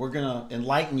important. We're gonna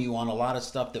enlighten you on a lot of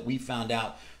stuff that we found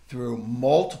out through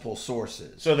multiple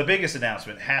sources. So the biggest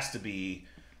announcement has to be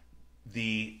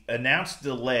the announced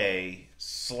delay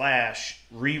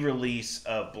 / re-release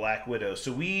of Black Widow.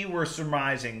 So we were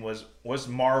surmising, was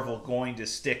Marvel going to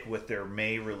stick with their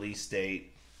May release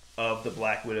date of the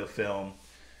Black Widow film?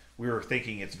 We were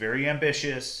thinking it's very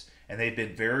ambitious, and they've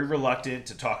been very reluctant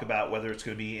to talk about whether it's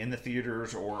going to be in the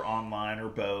theaters or online or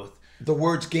both. The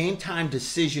words game time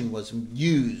decision was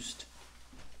used.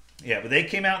 Yeah, but they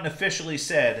came out and officially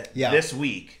said this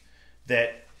week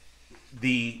that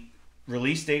the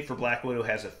release date for Black Widow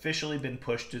has officially been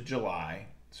pushed to July.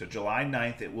 So July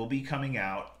 9th it will be coming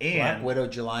out. And Black Widow,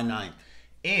 July 9th.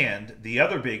 And the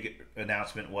other big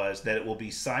announcement was that it will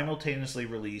be simultaneously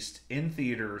released in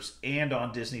theaters and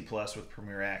on Disney Plus with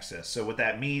Premier Access. So what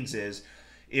that means is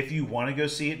if you want to go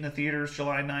see it in the theaters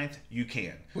July 9th, you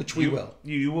can. Which we will.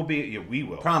 You will be. Yeah, we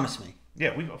will. Promise me.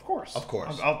 Yeah, of course. Of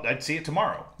course. I'd see it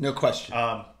tomorrow. No question.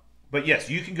 But yes,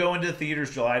 you can go into the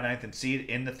theaters July 9th and see it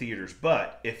in the theaters.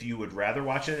 But if you would rather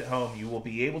watch it at home, you will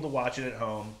be able to watch it at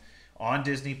home on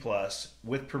Disney Plus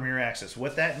with Premier Access.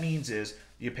 What that means is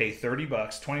you pay $30,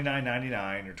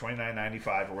 $29.99 or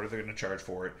 $29.95 or whatever they're going to charge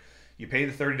for it. You pay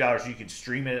the $30, you can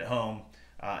stream it at home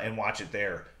and watch it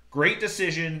there. Great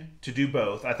decision to do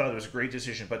both. I thought it was a great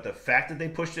decision, but the fact that they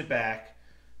pushed it back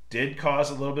did cause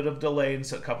a little bit of delay in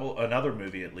another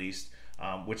movie at least,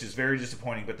 which is very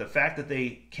disappointing. But the fact that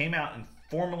they came out and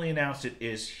formally announced it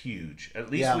is huge. At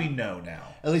least we know now.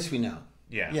 At least we know.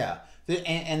 Yeah. Yeah.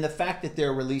 And the fact that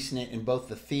they're releasing it in both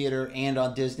the theater and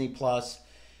on Disney Plus,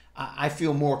 I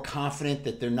feel more confident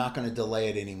that they're not going to delay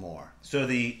it anymore. So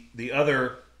the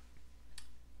other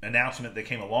announcement that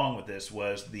came along with this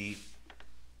was the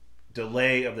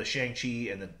delay of the Shang Chi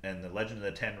and the Legend of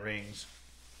the Ten Rings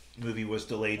movie was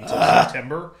delayed until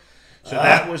September. So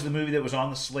that was the movie that was on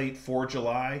the slate for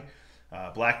July.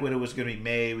 Black Widow was going to be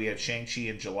May. We had Shang-Chi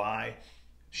in July.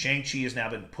 Shang-Chi has now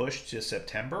been pushed to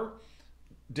September.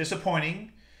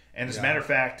 Disappointing. And as a matter of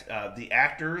fact, the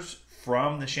actors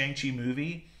from the Shang-Chi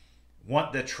movie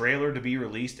want the trailer to be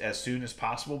released as soon as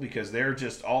possible because they're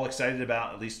just all excited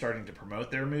about at least starting to promote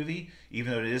their movie,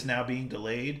 even though it is now being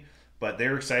delayed. But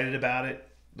they're excited about it.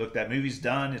 Look, that movie's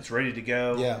done. It's ready to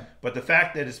go. Yeah. But the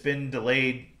fact that it's been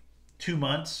delayed 2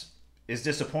 months is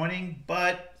disappointing,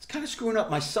 but it's kind of screwing up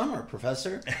my summer,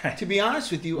 Professor. To be honest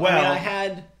with you, well, I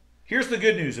had... Here's the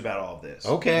good news about all of this.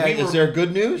 Okay, is there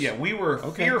good news? Yeah, we were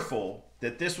fearful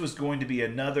that this was going to be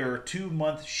another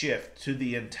 2-month shift to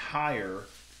the entire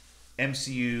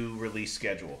MCU release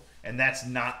schedule, and that's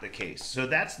not the case. So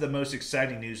that's the most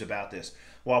exciting news about this.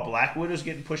 While Black Widow's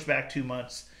getting pushed back 2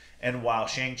 months, and while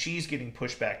Shang-Chi's getting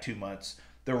pushed back 2 months,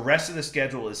 the rest of the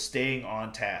schedule is staying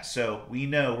on task. So we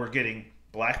know we're getting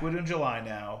Black Widow in July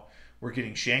now. We're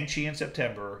getting Shang-Chi in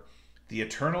September. The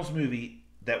Eternals movie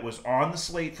that was on the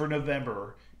slate for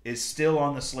November is still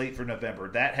on the slate for November.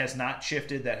 That has not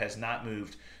shifted. That has not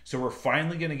moved. So we're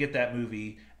finally going to get that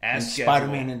movie as scheduled.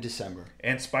 Spider-Man in December.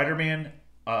 And Spider-Man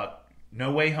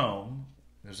No Way Home,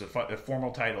 there's a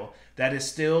formal title, that is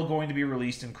still going to be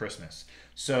released in Christmas.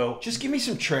 So just give me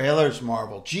some trailers,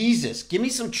 Marvel. Jesus, give me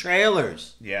some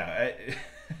trailers. Yeah.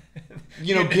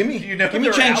 Give me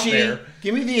Shang-Chi.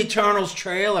 Give me the Eternals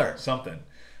trailer. Something.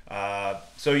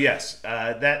 So yes,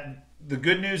 the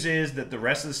good news is that the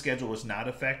rest of the schedule was not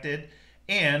affected,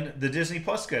 and the Disney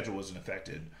Plus schedule wasn't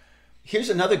affected. Here's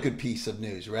another good piece of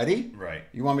news. Ready? Right.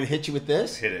 You want me to hit you with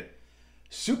this? Hit it.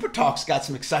 SuperTalk's got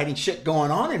some exciting shit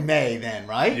going on in May then,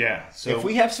 right? Yeah. So if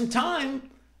we have some time.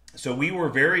 So we were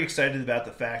very excited about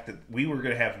the fact that we were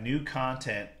going to have new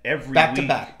content every week.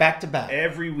 Back to back.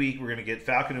 Every week we're going to get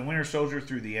Falcon and Winter Soldier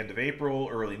through the end of April,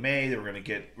 early May. Then we're going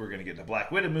to get the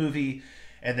Black Widow movie,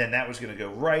 and then that was going to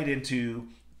go right into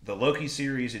the Loki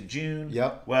series in June.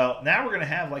 Yep. Well, now we're going to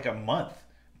have like a month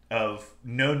of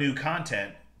no new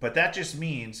content, but that just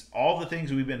means all the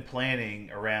things we've been planning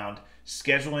around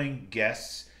scheduling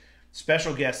guests,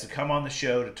 special guests to come on the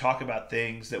show to talk about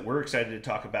things that we're excited to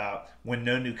talk about when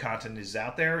no new content is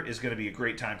out there is going to be a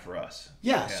great time for us.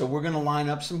 Yeah. So we're going to line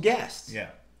up some guests. Yeah.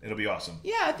 It'll be awesome.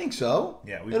 Yeah, I think so.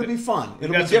 Yeah. It'll be fun.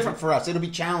 It'll be different for us. It'll be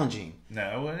challenging.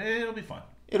 No, it'll be fun.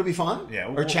 It'll be fun? Yeah.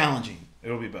 Or challenging?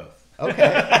 It'll be both.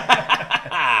 Okay.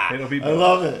 It'll be both. I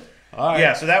love it. All right.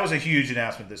 Yeah, so that was a huge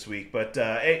announcement this week. But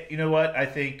hey, you know what? I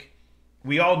think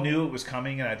we all knew it was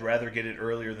coming, and I'd rather get it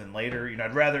earlier than later. You know,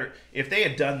 I'd rather if they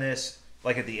had done this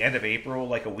like at the end of April,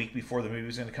 like a week before the movie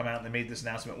was going to come out, and they made this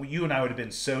announcement. You and I would have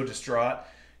been so distraught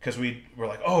because we were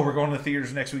like, "Oh, we're going to the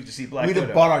theaters next week to see Black Widow." We'd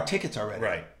have bought our tickets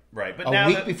already. Right. But a now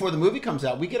week before the movie comes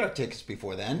out, we get our tickets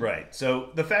before then. Right. So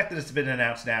the fact that it's been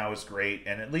announced now is great,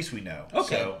 and at least we know.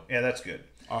 Okay. So yeah, that's good.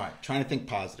 All right. Trying to think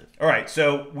positive. All right.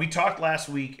 So we talked last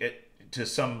week to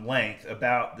some length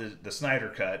about the Snyder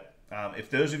Cut. If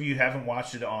those of you haven't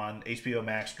watched it on HBO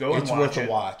Max, go and watch it. It's worth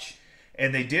a watch.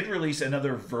 And they did release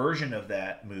another version of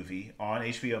that movie on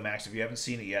HBO Max. If you haven't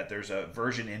seen it yet, there's a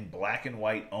version in black and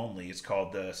white only. It's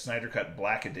called the Snyder Cut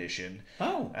Black Edition.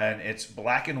 Oh. And it's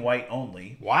black and white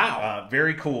only. Wow.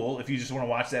 Very cool if you just want to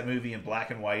watch that movie in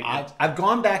black and white. I've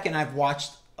gone back and I've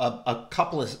watched a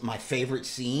couple of my favorite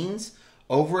scenes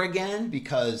over again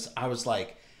because I was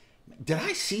like, did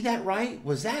I see that right?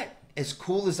 Was that as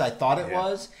cool as I thought it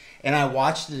was? And I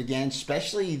watched it again,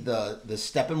 especially the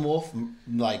Steppenwolf,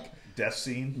 like... Death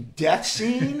scene.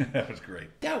 That was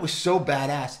great. That was so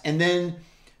badass. And then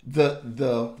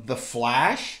the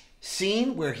Flash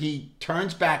scene where he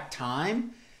turns back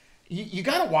time. You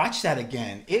got to watch that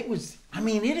again. It was. I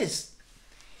mean, it is.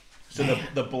 So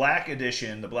the black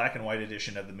edition, the black and white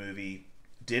edition of the movie,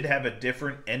 did have a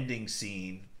different ending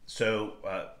scene. So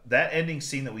that ending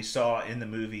scene that we saw in the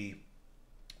movie,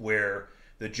 where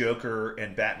the Joker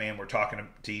and Batman were talking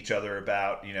to each other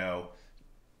about,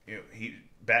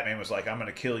 Batman was like, "I'm going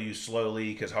to kill you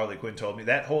slowly because Harley Quinn told me."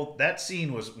 That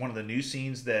scene was one of the new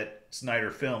scenes that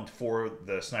Snyder filmed for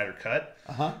the Snyder Cut.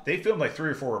 They filmed like 3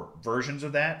 or 4 versions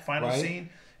of that final scene,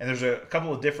 and there's a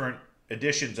couple of different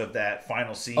editions of that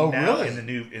final scene now really? in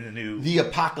the new the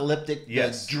apocalyptic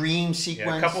the dream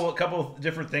sequence. Yeah, a couple of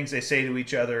different things they say to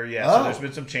each other. So there's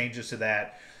been some changes to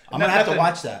that. I'm gonna have to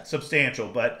watch that. Substantial,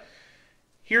 but.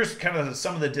 Here's kind of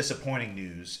some of the disappointing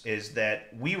news is that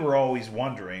we were always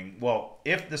wondering, well,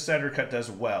 if the Snyder Cut does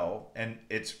well and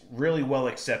it's really well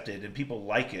accepted and people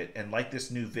like it and like this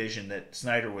new vision that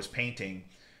Snyder was painting,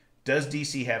 does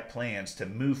DC have plans to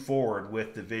move forward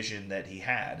with the vision that he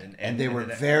had? And they were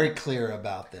very clear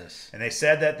about this. And they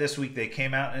said that this week. They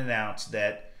came out and announced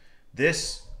that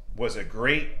this was a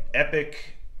great,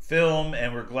 epic film,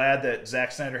 and we're glad that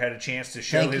Zack Snyder had a chance to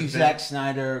show his vision. Zack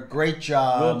Snyder. Great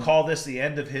job. We'll call this the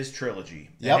end of his trilogy.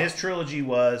 Yep. And his trilogy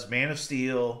was Man of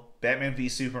Steel, Batman v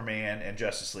Superman, and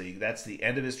Justice League. That's the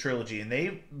end of his trilogy. And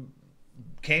they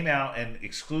came out and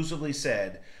exclusively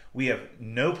said, we have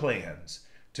no plans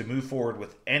to move forward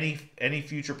with any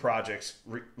future projects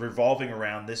revolving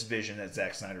around this vision that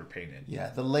Zack Snyder painted. Yeah,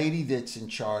 the lady that's in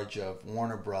charge of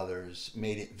Warner Brothers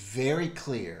made it very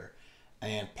clear.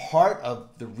 And part of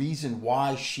the reason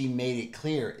why she made it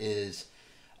clear is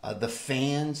the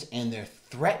fans and their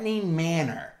threatening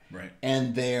manner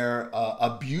and their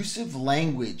abusive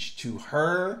language to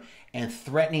her and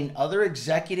threatening other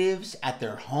executives at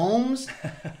their homes.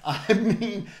 I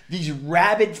mean, these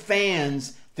rabid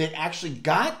fans that actually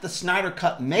got the Snyder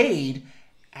Cut made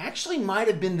actually might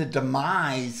have been the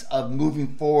demise of moving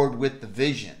forward with the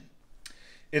vision.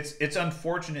 It's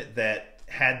unfortunate that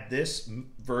had this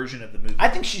version of the movie... I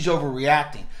think she's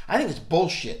overreacting. I think it's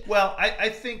bullshit. Well, I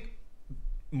think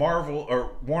Marvel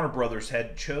or Warner Brothers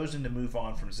had chosen to move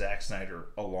on from Zack Snyder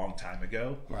a long time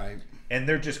ago. Right. And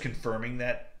they're just confirming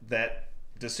that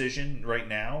decision right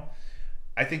now.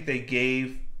 I think they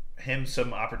gave him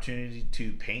some opportunity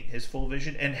to paint his full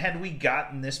vision. And had we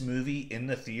gotten this movie in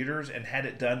the theaters and had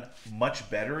it done much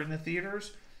better in the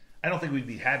theaters, I don't think we'd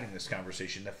be having this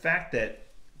conversation. The fact that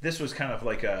this was kind of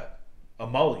like a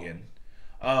mulligan.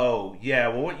 Oh, yeah,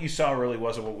 well, what you saw really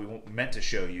wasn't what we meant to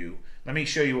show you. Let me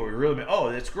show you what we really meant.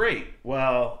 Oh, that's great.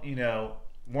 Well,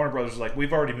 Warner Brothers is like,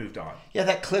 we've already moved on. Yeah,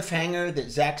 that cliffhanger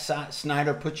that Zack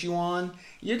Snyder put you on,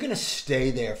 you're going to stay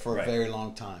there for a very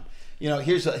long time.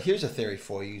 Here's a theory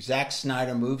for you. Zack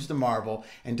Snyder moves to Marvel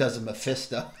and does a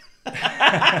Mephisto.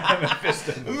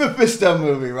 Mephisto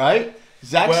movie, right?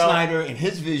 Zack Snyder and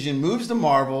his vision moves to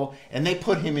Marvel and they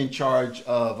put him in charge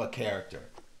of a character.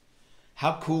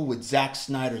 How cool would Zack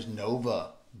Snyder's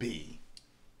Nova be?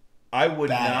 I would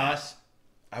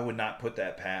not put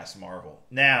that past Marvel.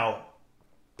 Now,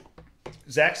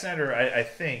 Zack Snyder, I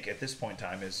think at this point in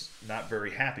time is not very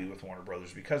happy with Warner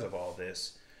Brothers because of all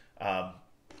this.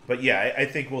 But yeah, I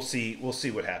think we'll see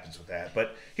what happens with that.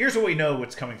 But here's what we know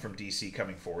what's coming from DC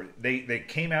coming forward. They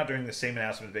came out during the same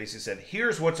announcement, basically said,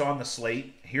 here's what's on the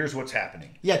slate, here's what's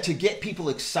happening. Yeah, to get people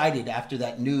excited after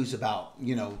that news about,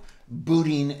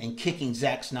 booting and kicking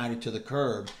Zack Snyder to the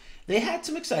curb. They had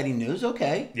some exciting news.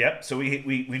 Okay. Yep. So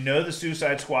we know the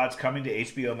Suicide Squad's coming to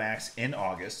HBO Max in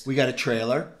August. We got a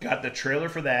trailer. Got the trailer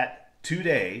for that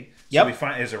today. Yep. So we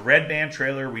find there's a red band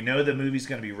trailer. We know the movie's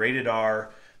going to be rated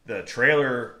R. The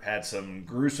trailer had some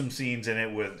gruesome scenes in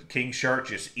it with King Shark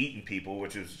just eating people,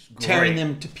 which is great. Tearing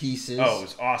them to pieces. Oh, it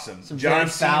was awesome. Some John very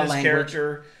foul Cena's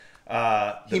character.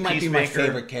 He might be my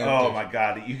favorite character. Oh my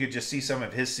God, you could just see some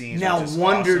of his scenes. Now,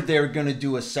 wondered awesome. they're going to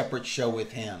do a separate show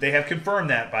with him. They have confirmed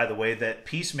that, by the way, that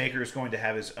Peacemaker is going to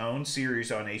have his own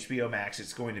series on HBO Max.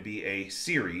 It's going to be a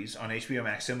series on HBO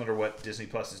Max, similar to what Disney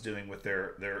Plus is doing with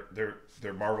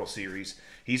their Marvel series.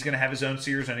 He's going to have his own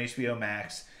series on HBO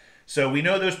Max. So we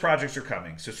know those projects are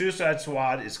coming. So Suicide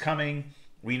Squad is coming.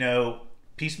 We know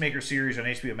Peacemaker series on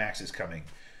HBO Max is coming.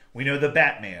 We know the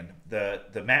Batman,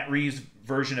 the Matt Reeves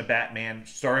version of Batman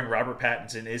starring Robert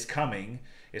Pattinson is coming.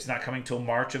 It's not coming till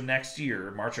March of next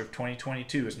year. March of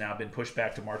 2022 has now been pushed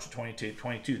back to March of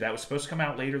 2022. That was supposed to come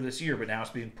out later this year, but now it's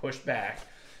being pushed back.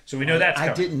 So we know that's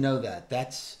coming. I didn't know that.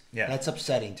 That's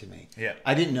upsetting to me. Yeah.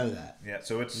 I didn't know that. Yeah,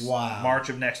 so it's March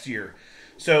of next year.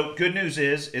 So good news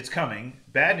is it's coming.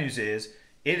 Bad news is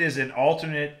it is an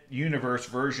alternate universe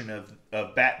version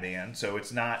of Batman, so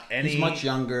it's not any... He's much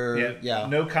younger. Yeah.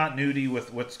 No continuity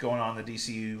with what's going on in the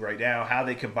DCU right now. How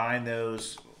they combine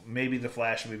those, maybe the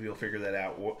Flash movie will figure that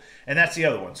out. And that's the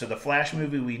other one. So the Flash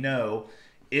movie we know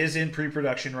is in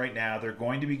pre-production right now. They're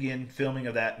going to begin filming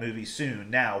of that movie soon.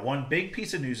 Now, one big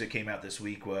piece of news that came out this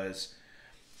week was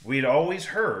we'd always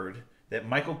heard that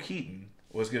Michael Keaton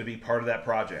was going to be part of that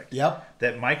project. Yep.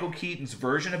 That Michael Keaton's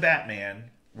version of Batman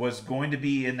was going to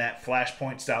be in that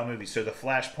Flashpoint style movie. So the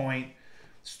Flashpoint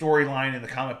storyline in the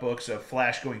comic books of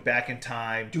Flash going back in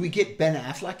time. Do we get Ben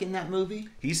Affleck in that movie?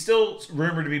 He's still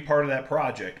rumored to be part of that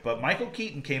project, but Michael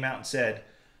Keaton came out and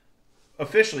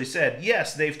officially said,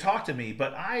 yes, they've talked to me,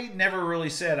 but I never really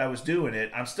said I was doing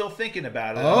it. I'm still thinking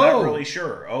about it. I'm not really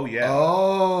sure. Oh, yeah.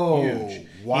 Oh, huge.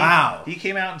 Wow. He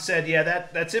came out and said, yeah,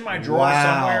 that's in my drawer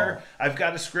somewhere. I've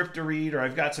got a script to read or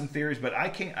I've got some theories, but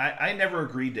I never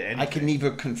agreed to anything. I can neither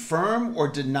confirm or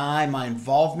deny my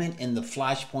involvement in the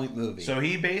Flashpoint movie. So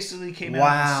he basically came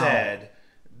out and said,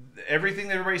 everything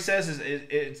that everybody says is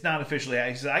it's not officially.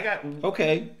 He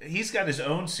said, he's got his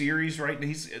own series right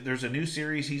now. There's a new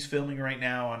series he's filming right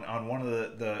now on one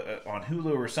of the on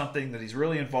Hulu or something that he's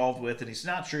really involved with, and he's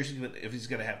not sure if he's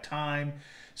going to have time.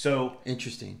 So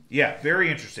interesting. Yeah, very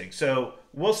interesting. So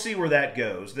we'll see where that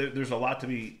goes. There's a lot to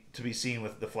be seen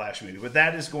with the Flash movie, but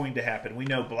that is going to happen. We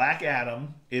know Black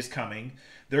Adam is coming.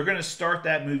 They're going to start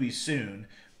that movie soon.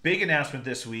 Big announcement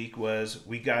this week was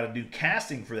we got a new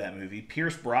casting for that movie.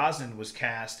 Pierce Brosnan was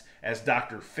cast as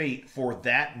Dr. Fate for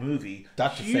that movie.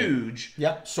 Huge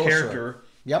character.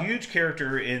 Yep. Huge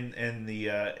character in the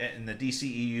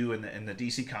DCEU and the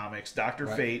DC Comics. Dr.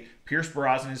 Fate. Pierce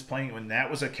Brosnan is playing it when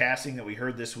that was a casting that we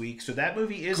heard this week. So that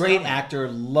movie is great actor.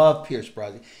 Love Pierce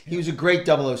Brosnan. He was a great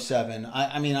 007.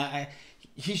 I mean,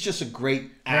 he's just a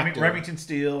great actor. Remington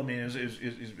Steele. I mean,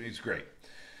 he's great.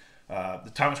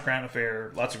 The Thomas Crown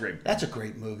Affair, lots of great movies. That's a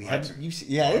great movie. Isn't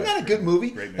that a good movie?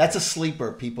 Great movie? That's a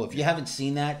sleeper, people. If you haven't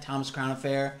seen that, Thomas Crown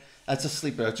Affair, that's a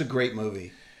sleeper. It's a great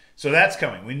movie. So that's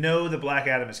coming. We know that Black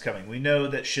Adam is coming. We know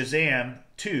that Shazam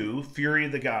 2, Fury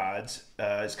of the Gods,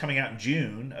 is coming out in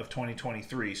June of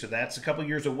 2023. So that's a couple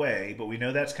years away, but we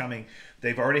know that's coming.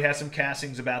 They've already had some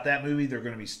castings about that movie. They're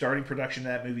going to be starting production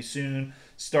of that movie soon,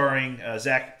 starring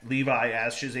Zach Levi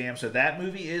as Shazam. So that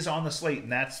movie is on the slate,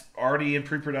 and that's already in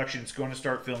pre-production. It's going to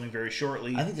start filming very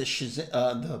shortly. I think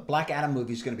the Black Adam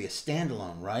movie is going to be a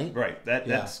standalone, right? Right.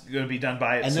 That's going to be done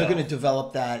by itself. And they're going to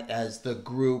develop that as the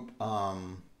group.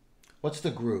 What's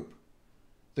the group?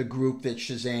 The group that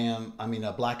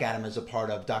Black Adam is a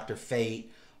part of. Dr.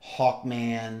 Fate,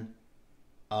 Hawkman.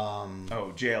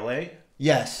 JLA?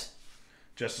 Yes.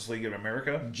 Justice League of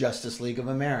America? Justice League of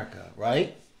America,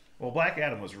 right? Well, Black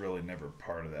Adam was really never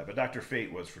part of that, but Dr.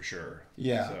 Fate was for sure.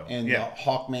 Yeah, so,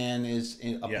 Hawkman is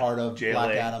a part of JLA,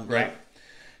 Black Adam. Right.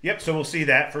 Yep, so we'll see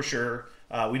that for sure.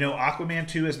 We know Aquaman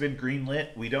 2 has been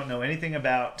greenlit. We don't know anything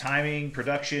about timing,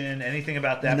 production, anything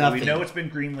about that. Nothing. But we know it's been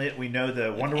greenlit. We know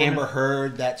the Wonder Woman... Amber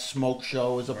Heard, that smoke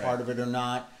show is a part of it or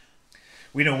not.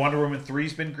 We know Wonder Woman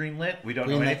 3's been greenlit. We don't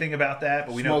know anything about that,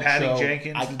 but we know Patty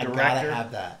Jenkins, the director. I gotta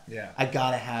have that. Yeah. I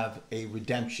gotta have a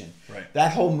redemption. Right.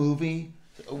 That whole movie...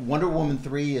 Wonder Woman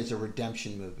 3 is a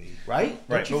redemption movie, right?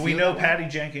 Right, but we know Patty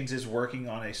Jenkins is working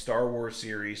on a Star Wars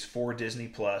series for Disney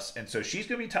Plus, and so she's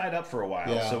going to be tied up for a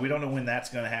while, so we don't know when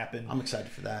that's going to happen. I'm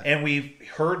excited for that. And we've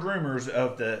heard rumors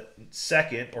of the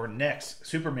second or next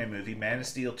Superman movie, Man of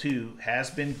Steel 2, has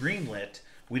been greenlit.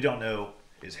 We don't know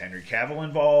Is Henry Cavill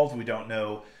involved? We don't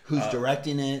know who's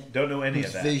directing it. Don't know any of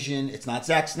whose that. Vision. It's not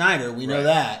Zack Snyder. We know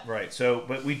that. Right. So,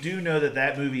 but we do know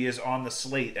that movie is on the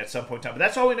slate at some point in time. But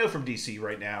that's all we know from DC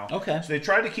right now. Okay. So they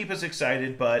tried to keep us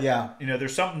excited, but yeah,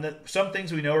 there's some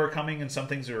things we know are coming, and some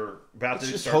things are about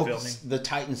to start filming. The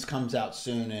Titans comes out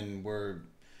soon, and we're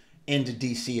into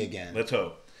DC again. Let's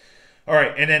hope. All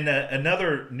right, and then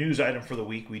another news item for the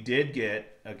week. We did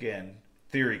get, again,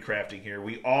 theory crafting here.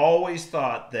 We always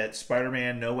thought that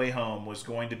Spider-Man No Way Home was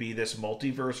going to be this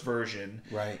multiverse version.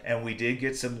 Right. And we did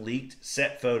get some leaked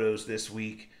set photos this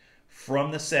week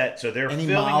from the set. So they're Any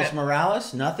filming Miles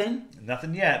Morales? Nothing?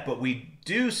 Nothing yet, but we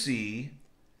do see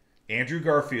Andrew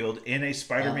Garfield in a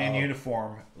Spider-Man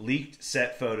uniform, leaked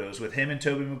set photos with him and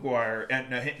Tobey Maguire,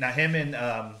 not him and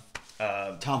Tom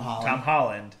Holland. Tom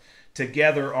Holland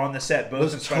together on the set.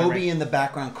 Both Was Tobey in the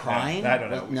background crying? No, I don't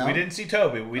know. No? We didn't see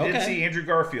Tobey. We did see Andrew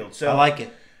Garfield. So I like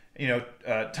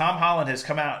it. Tom Holland has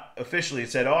come out officially and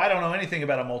said, I don't know anything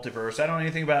about a multiverse. I don't know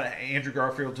anything about Andrew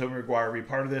Garfield, Tobey Maguire be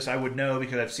part of this. I would know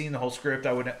because I've seen the whole script.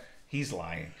 I would know. He's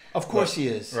lying. Of course he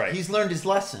is. Right. He's learned his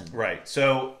lesson. Right.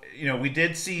 So, we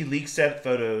did see leaked set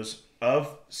photos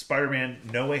of Spider-Man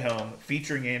No Way Home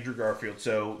featuring Andrew Garfield.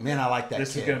 So, man, I like that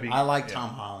this kid. Is going to be. I like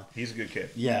Tom Holland. He's a good kid.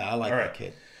 Yeah, I like that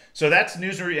kid. So that's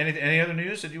news. Any other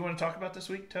news that you want to talk about this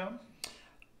week, Tom?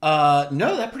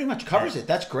 No, that pretty much covers it.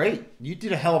 That's great. You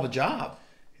did a hell of a job.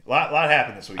 A lot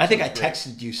happened this week. I think I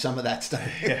texted you some of that stuff.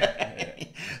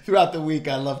 Throughout the week,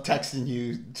 I love texting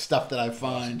you stuff that I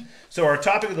find. So our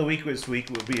topic of the week this week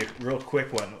will be a real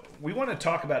quick one. We want to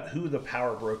talk about who the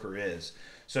power broker is.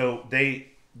 So the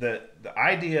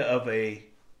idea of a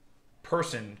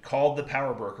person called the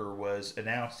power broker was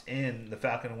announced in the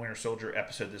Falcon and Winter Soldier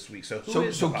episode this week. So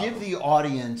give the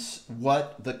audience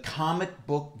what the comic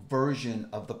book version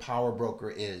of the power broker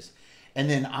is, and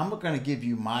then I'm going to give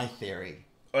you my theory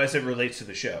as it relates to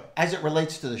the show. As it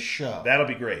relates to the show, that'll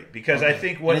be great because I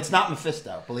think and it's not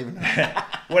Mephisto, believe it or not.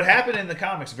 What happened in the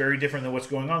comics very different than what's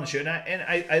going on in the show, and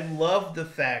I love the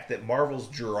fact that Marvel's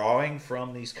drawing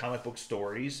from these comic book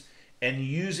stories and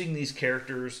using these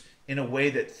characters in a way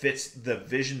that fits the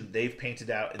vision that they've painted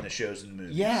out in the shows and the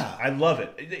movies. Yeah. I love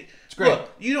it. It's great. Look,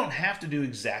 you don't have to do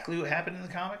exactly what happened in the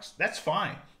comics. That's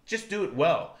fine. Just do it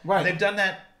well. Right. And they've done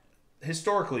that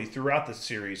historically throughout the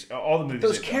series, all the movies.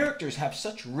 Those characters have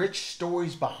such rich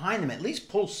stories behind them. At least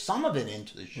pull some of it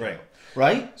into the show. Right.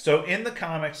 Right? So in the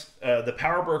comics, the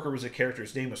power broker was a character.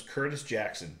 His name was Curtis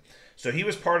Jackson. So he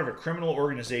was part of a criminal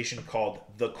organization called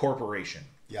the Corporation.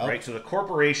 Yep. Right, so the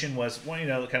Corporation was kind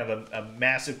of a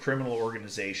massive criminal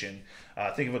organization.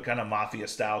 Think of a kind of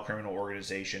mafia-style criminal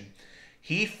organization.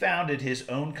 He founded his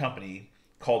own company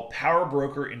called Power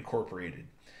Broker Incorporated,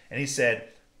 and he said,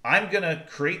 "I'm going to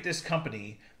create this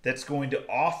company that's going to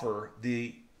offer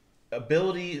the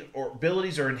abilities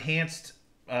or enhanced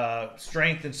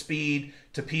strength and speed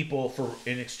to people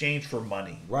in exchange for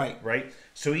money." Right.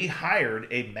 So he hired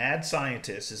a mad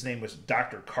scientist. His name was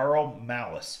Dr. Carl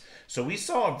Malice. So we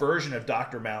saw a version of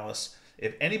Dr. Malice.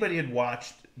 If anybody had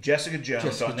watched Jessica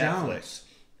Jones on Netflix,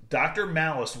 Dr.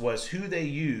 Malice was who they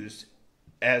used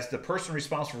as the person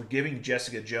responsible for giving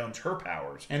Jessica Jones her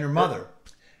powers. And her mother.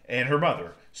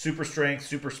 Super strength,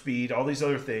 super speed, all these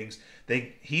other things.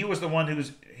 He was the one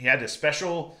he had a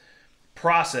special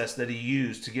process that he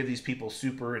used to give these people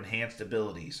super enhanced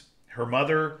abilities. Her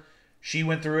mother, she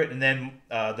went through it, and then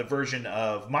the version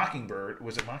of Mockingbird,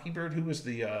 was it Mockingbird? Who was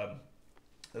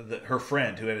her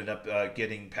friend who ended up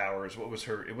getting powers? What was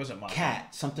her? It wasn't Mockingbird.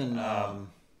 Cat, something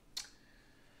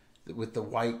with the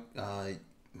white.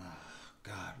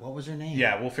 God, what was her name?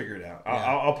 Yeah, we'll figure it out.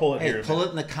 I'll pull it here. Pull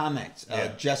it in the comments.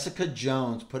 Jessica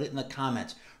Jones, put it in the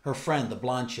comments. Her friend, the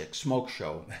blonde chick, Smoke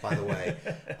Show, by the way.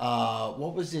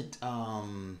 What was it?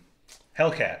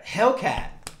 Hellcat. Hellcat.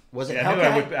 Was it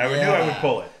Hellcat? I knew I would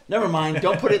pull it. Never mind.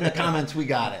 Don't put it in the comments. We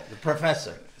got it. The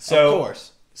professor. So, of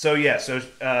course.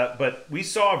 But we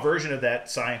saw a version of that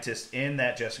scientist in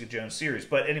that Jessica Jones series.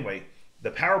 But anyway,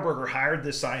 the Power Broker hired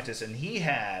this scientist, and he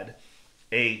had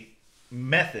a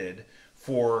method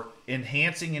for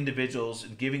enhancing individuals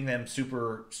and giving them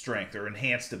super strength or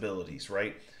enhanced abilities,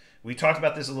 right? We talked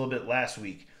about this a little bit last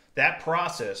week. That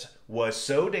process was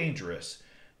so dangerous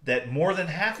that more than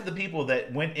half of the people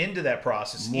that went into that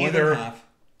process either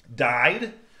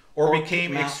died or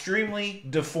became extremely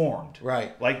deformed.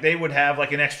 Right. Like they would have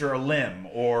like an extra limb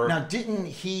or... Now, didn't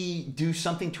he do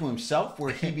something to himself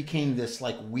where he became this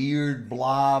like weird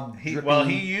blob? He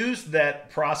used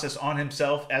that process on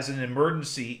himself as an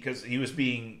emergency because he was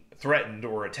being threatened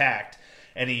or attacked.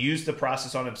 and he used the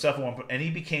process on himself at one point, and he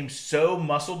became so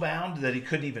muscle bound that he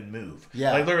couldn't even move.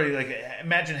 Yeah. Like literally, like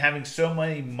imagine having so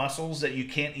many muscles that you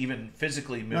can't even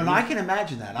physically move. No, I can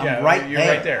imagine that. I'm Yeah, right you're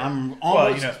there. right there. I'm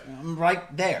almost. Well, I'm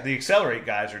right there. The Accelerate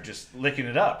guys are just licking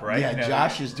it up, right? Yeah,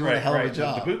 Josh is doing a hell of a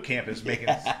job. The boot camp is making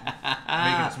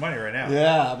its money right now.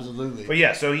 Yeah, absolutely. But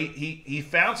yeah, so he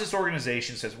founds this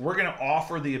organization, says we're going to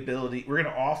offer the ability, we're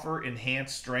going to offer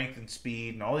enhanced strength and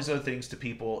speed and all these other things to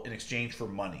people in exchange for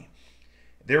money.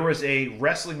 There was a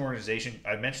wrestling organization,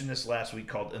 I mentioned this last week,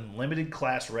 called Unlimited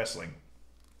Class Wrestling.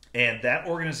 And that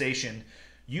organization,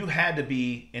 you had to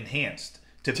be enhanced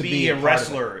to be a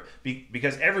wrestler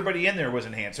because everybody in there was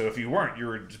enhanced. So if you weren't, you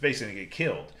were just basically going to get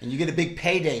killed. And you get a big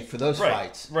payday for those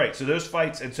fights. Right. So those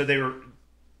fights, and so they were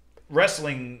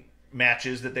wrestling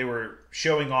matches that they were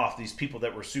showing off these people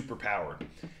that were super powered.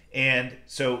 And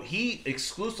so he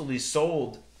exclusively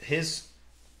sold his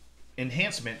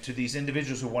enhancement to these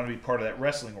individuals who want to be part of that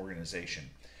wrestling organization.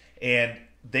 And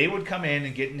they would come in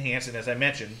and get enhanced, and as I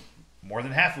mentioned, more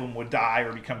than half of them would die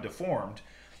or become deformed.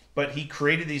 But he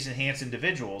created these enhanced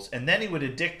individuals, and then he would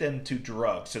addict them to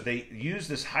drugs. So they used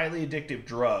this highly addictive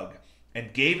drug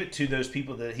and gave it to those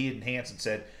people that he enhanced and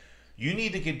said, you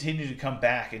need to continue to come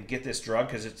back and get this drug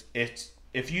because it's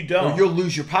if you don't, or you'll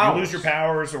lose your powers. You'll lose your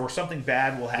powers, or something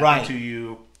bad will happen to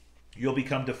you. You'll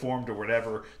become deformed or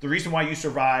whatever. The reason why you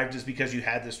survived is because you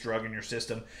had this drug in your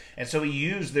system. And so he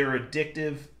used their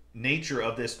addictive nature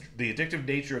of this, the addictive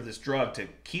nature of this drug to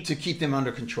keep them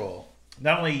under control.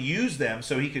 Not only use them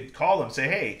so he could call them and say,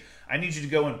 hey, I need you to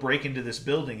go and break into this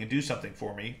building and do something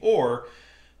for me, or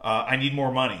I need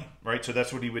more money, right? So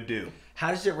that's what he would do.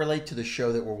 How does it relate to the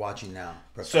show that we're watching now?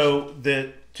 So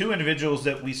the two individuals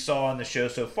that we saw on the show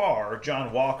so far,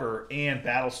 John Walker and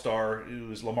Battlestar, who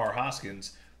was Lamar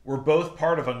Hoskins, were both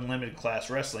part of Unlimited Class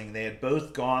Wrestling. They had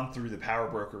both gone through the Power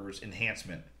Brokers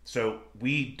enhancement. So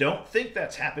we don't think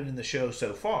that's happened in the show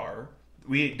so far.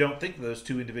 We don't think those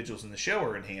two individuals in the show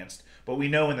are enhanced, but we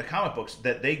know in the comic books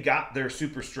that they got their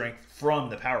super strength from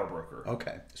the Power Broker.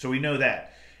 Okay. So we know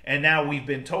that. And now we've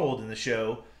been told in the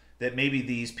show that maybe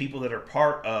these people that are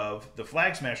part of the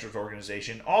Flag Smashers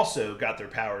organization also got their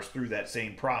powers through that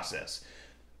same process.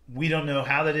 We don't know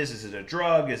how that is. Is it a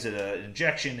drug? Is it an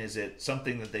injection? Is it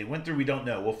something that they went through? We don't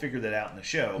know. We'll figure that out in the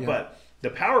show. Yeah. But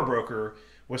the Power Broker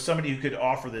was somebody who could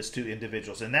offer this to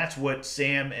individuals. And that's what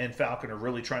Sam and Falcon are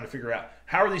really trying to figure out.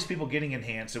 How are these people getting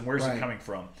enhanced and where's it coming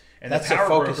from? And that's the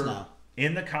Power Broker now.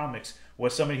 In the comics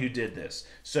was somebody who did this.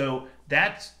 So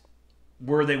that's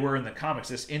where they were in the comics.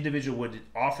 This individual would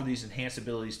offer these enhanced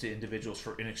abilities to individuals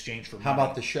in exchange for money. How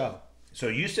about the show? So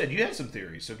you said you had some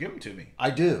theories, so give them to me. I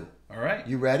do. All right.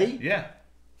 You ready? Yeah.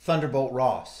 Thunderbolt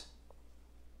Ross.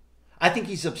 I think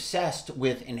he's obsessed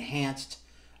with enhanced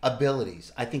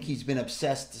abilities. I think he's been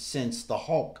obsessed since the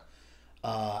Hulk.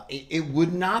 It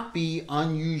would not be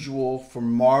unusual for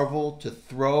Marvel to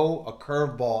throw a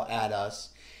curveball at us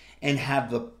and have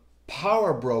the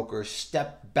Power Broker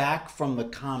step back from the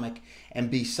comic and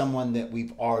be someone that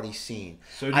we've already seen.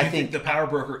 So do you think the Power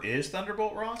Broker is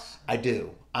Thunderbolt Ross? I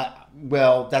do.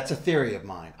 Well, that's a theory of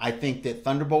mine. I think that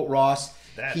Thunderbolt Ross...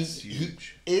 That's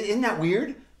huge. Isn't that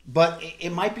weird? But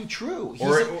it might be true.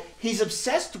 He's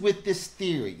obsessed with this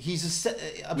theory. He's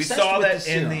obsessed we saw with that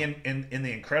in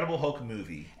the Incredible Hulk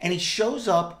movie, and he shows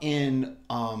up in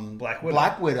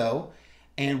Black Widow,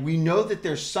 and we know that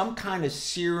there's some kind of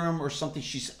serum or something.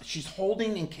 She's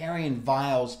holding and carrying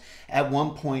vials at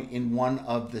one point in one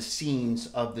of the scenes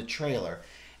of the trailer,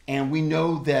 and we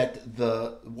know that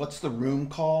what's the room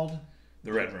called?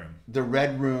 The Red Room. The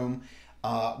Red Room.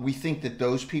 We think that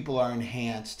those people are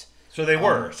enhanced. So they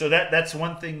were. So that's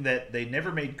one thing that they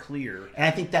never made clear. And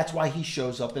I think that's why he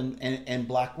shows up in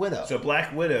Black Widow. So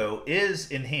Black Widow is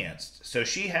enhanced. So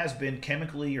she has been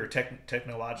chemically or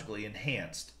technologically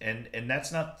enhanced. And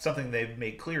that's not something they've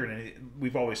made clear.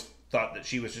 We've always thought that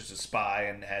she was just a spy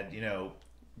and had,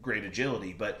 great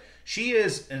agility. But she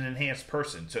is an enhanced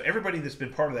person. So everybody that's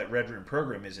been part of that Red Room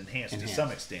program is enhanced. To some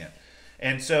extent.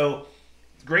 And so,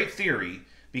 great theory,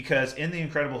 because in the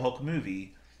Incredible Hulk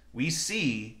movie, we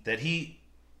see that he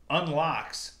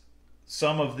unlocks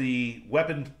some of the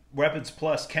weapons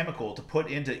plus chemical to put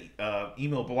into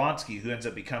Emil Blonsky, who ends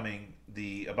up becoming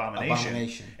the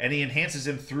Abomination. And he enhances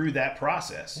him through that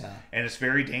process. Yeah. And it's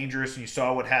very dangerous. And you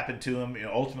saw what happened to him.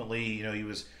 Ultimately, he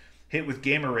was hit with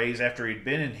gamma rays after he'd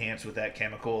been enhanced with that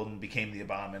chemical and became the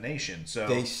Abomination. So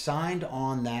they signed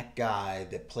on that guy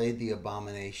that played the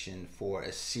Abomination for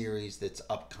a series that's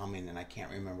upcoming, and I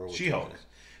can't remember which one it is.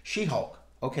 She-Hulk.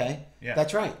 Okay, yeah.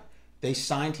 That's right. They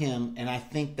signed him, and I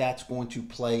think that's going to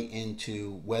play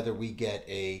into whether we get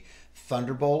a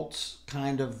Thunderbolts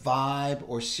kind of vibe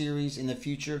or series in the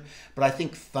future. But I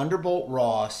think Thunderbolt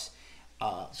Ross.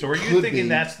 So are you thinking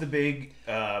that's the big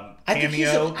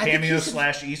cameo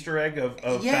slash Easter egg of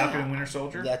Falcon and Winter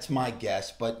Soldier? That's my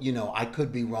guess, but I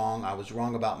could be wrong. I was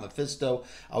wrong about Mephisto.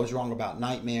 I was wrong about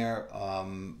Nightmare.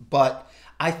 But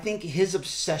I think his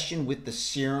obsession with the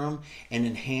serum and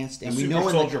enhanced, and the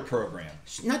Super Soldier program,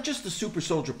 not just the Super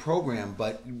Soldier program,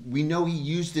 but we know he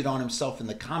used it on himself in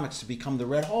the comics to become the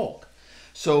Red Hulk.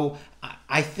 So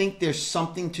I think there's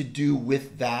something to do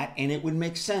with that, and it would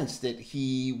make sense that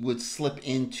he would slip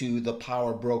into the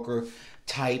power broker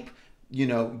type,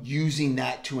 using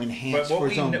that to enhance for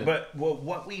his own. But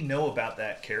what we know about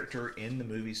that character in the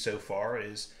movie so far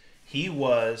is he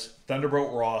was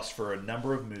Thunderbolt Ross for a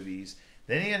number of movies.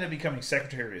 Then he ended up becoming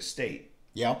Secretary of State.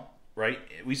 Yep. Right?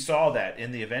 We saw that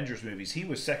in the Avengers movies. He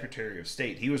was Secretary of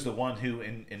State. He was the one who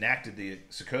enacted the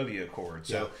Sokovia Accord.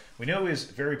 So we know he was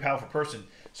a very powerful person.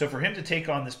 So for him to take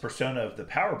on this persona of the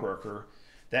power broker,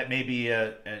 that may be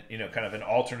a kind of an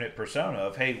alternate persona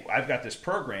of, hey, I've got this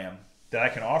program that I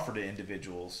can offer to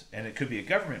individuals, and it could be a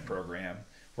government program,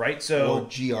 right? So or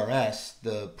GRS,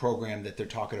 the program that they're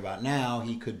talking about now,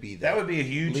 he could be that would be a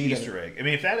huge Easter egg. I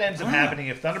mean, if that ends up happening,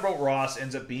 if Thunderbolt Ross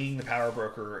ends up being the power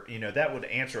broker, that would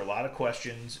answer a lot of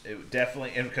questions. It would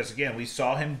definitely, and because again, we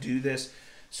saw him do this.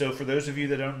 So for those of you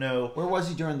that don't know, where was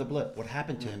he during the blip? What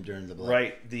happened to him during the blip?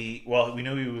 Right. We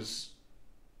know he was.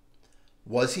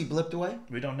 Was he blipped away?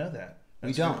 We don't know that.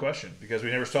 That's we don't. A good question because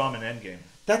we never saw him in Endgame.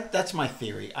 That's my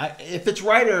theory. If it's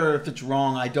right or if it's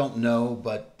wrong, I don't know.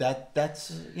 But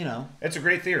that's It's a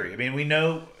great theory. I mean, we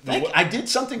know. I did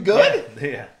something good.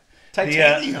 Yeah.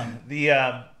 Titanium.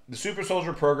 The Super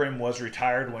Soldier program was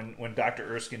retired when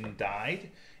Dr. Erskine died,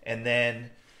 and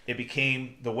then it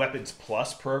became the Weapons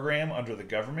Plus program under the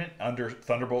government under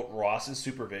Thunderbolt Ross's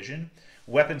supervision.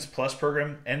 Weapons Plus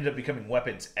program ended up becoming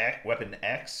Weapon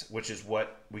X, which is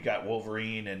what we got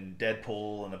Wolverine and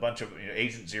Deadpool and a bunch of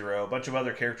Agent Zero, a bunch of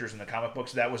other characters in the comic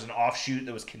books. That was an offshoot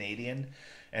that was Canadian,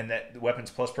 and that the Weapons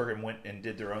Plus program went and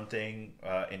did their own thing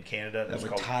in Canada. That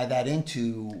would tie that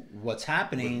into what's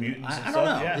happening. I don't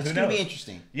know. Yeah, it's going to be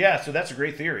interesting. Yeah, so that's a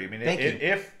great theory. I mean,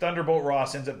 if Thunderbolt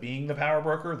Ross ends up being the power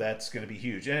broker, that's going to be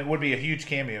huge, and it would be a huge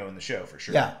cameo in the show for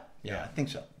sure. Yeah, I think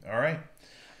so. All right.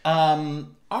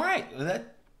 All right, well, that's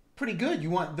pretty good.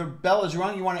 The bell is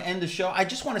rung. You want to end the show? I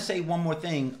just want to say one more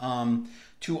thing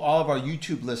to all of our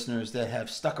YouTube listeners that have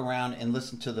stuck around and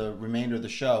listened to the remainder of the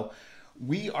show.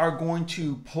 We are going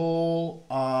to pull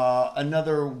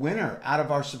another winner out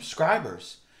of our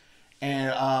subscribers.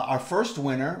 And our first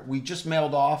winner, we just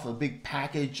mailed off a big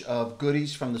package of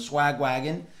goodies from the Swag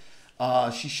Wagon.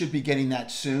 She should be getting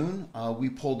that soon. We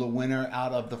pulled a winner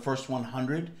out of the first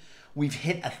 100. We've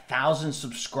hit 1,000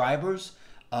 subscribers.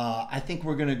 I think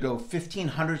we're going to go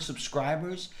 1,500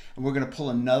 subscribers, and we're going to pull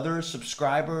another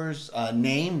subscriber's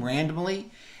name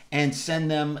randomly and send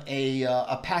them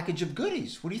a package of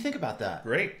goodies. What do you think about that?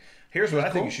 Great. Here's what I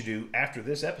think you should do after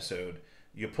this episode.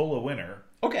 You pull a winner,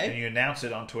 and you announce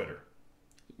it on Twitter.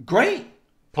 Great.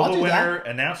 Pull a winner,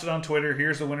 announce it on Twitter.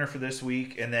 Here's the winner for this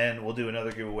week, and then we'll do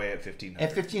another giveaway at 1,500.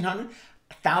 At 1,500?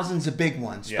 1,000's a big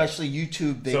one, especially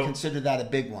YouTube. They consider that a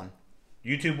big one.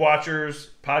 YouTube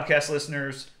watchers, podcast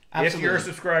listeners, Absolutely. If you're a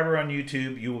subscriber on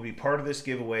YouTube, you will be part of this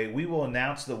giveaway. We will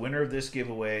announce the winner of this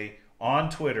giveaway on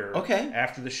Twitter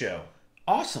after the show.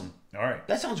 Awesome. All right.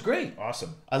 That sounds great.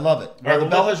 Awesome. I love it. Well, the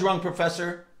bell has rung,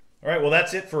 Professor. All right. Well,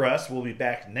 that's it for us. We'll be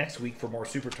back next week for more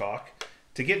Super Talk.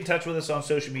 To get in touch with us on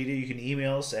social media, you can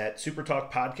email us at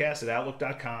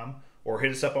supertalkpodcast@outlook.com or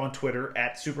hit us up on Twitter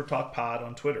at supertalkpod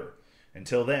on Twitter.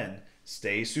 Until then,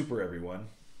 stay super, everyone.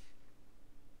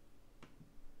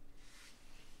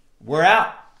 We're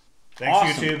out. Thanks,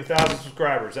 awesome. YouTube. 1,000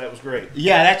 subscribers. That was great.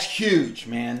 Yeah, that's huge,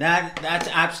 man. That's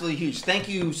absolutely huge. Thank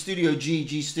you, Studio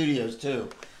G Studios, too.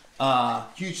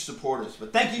 Huge supporters.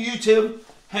 But thank you, YouTube.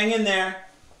 Hang in there.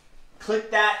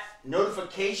 Click that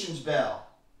notifications bell.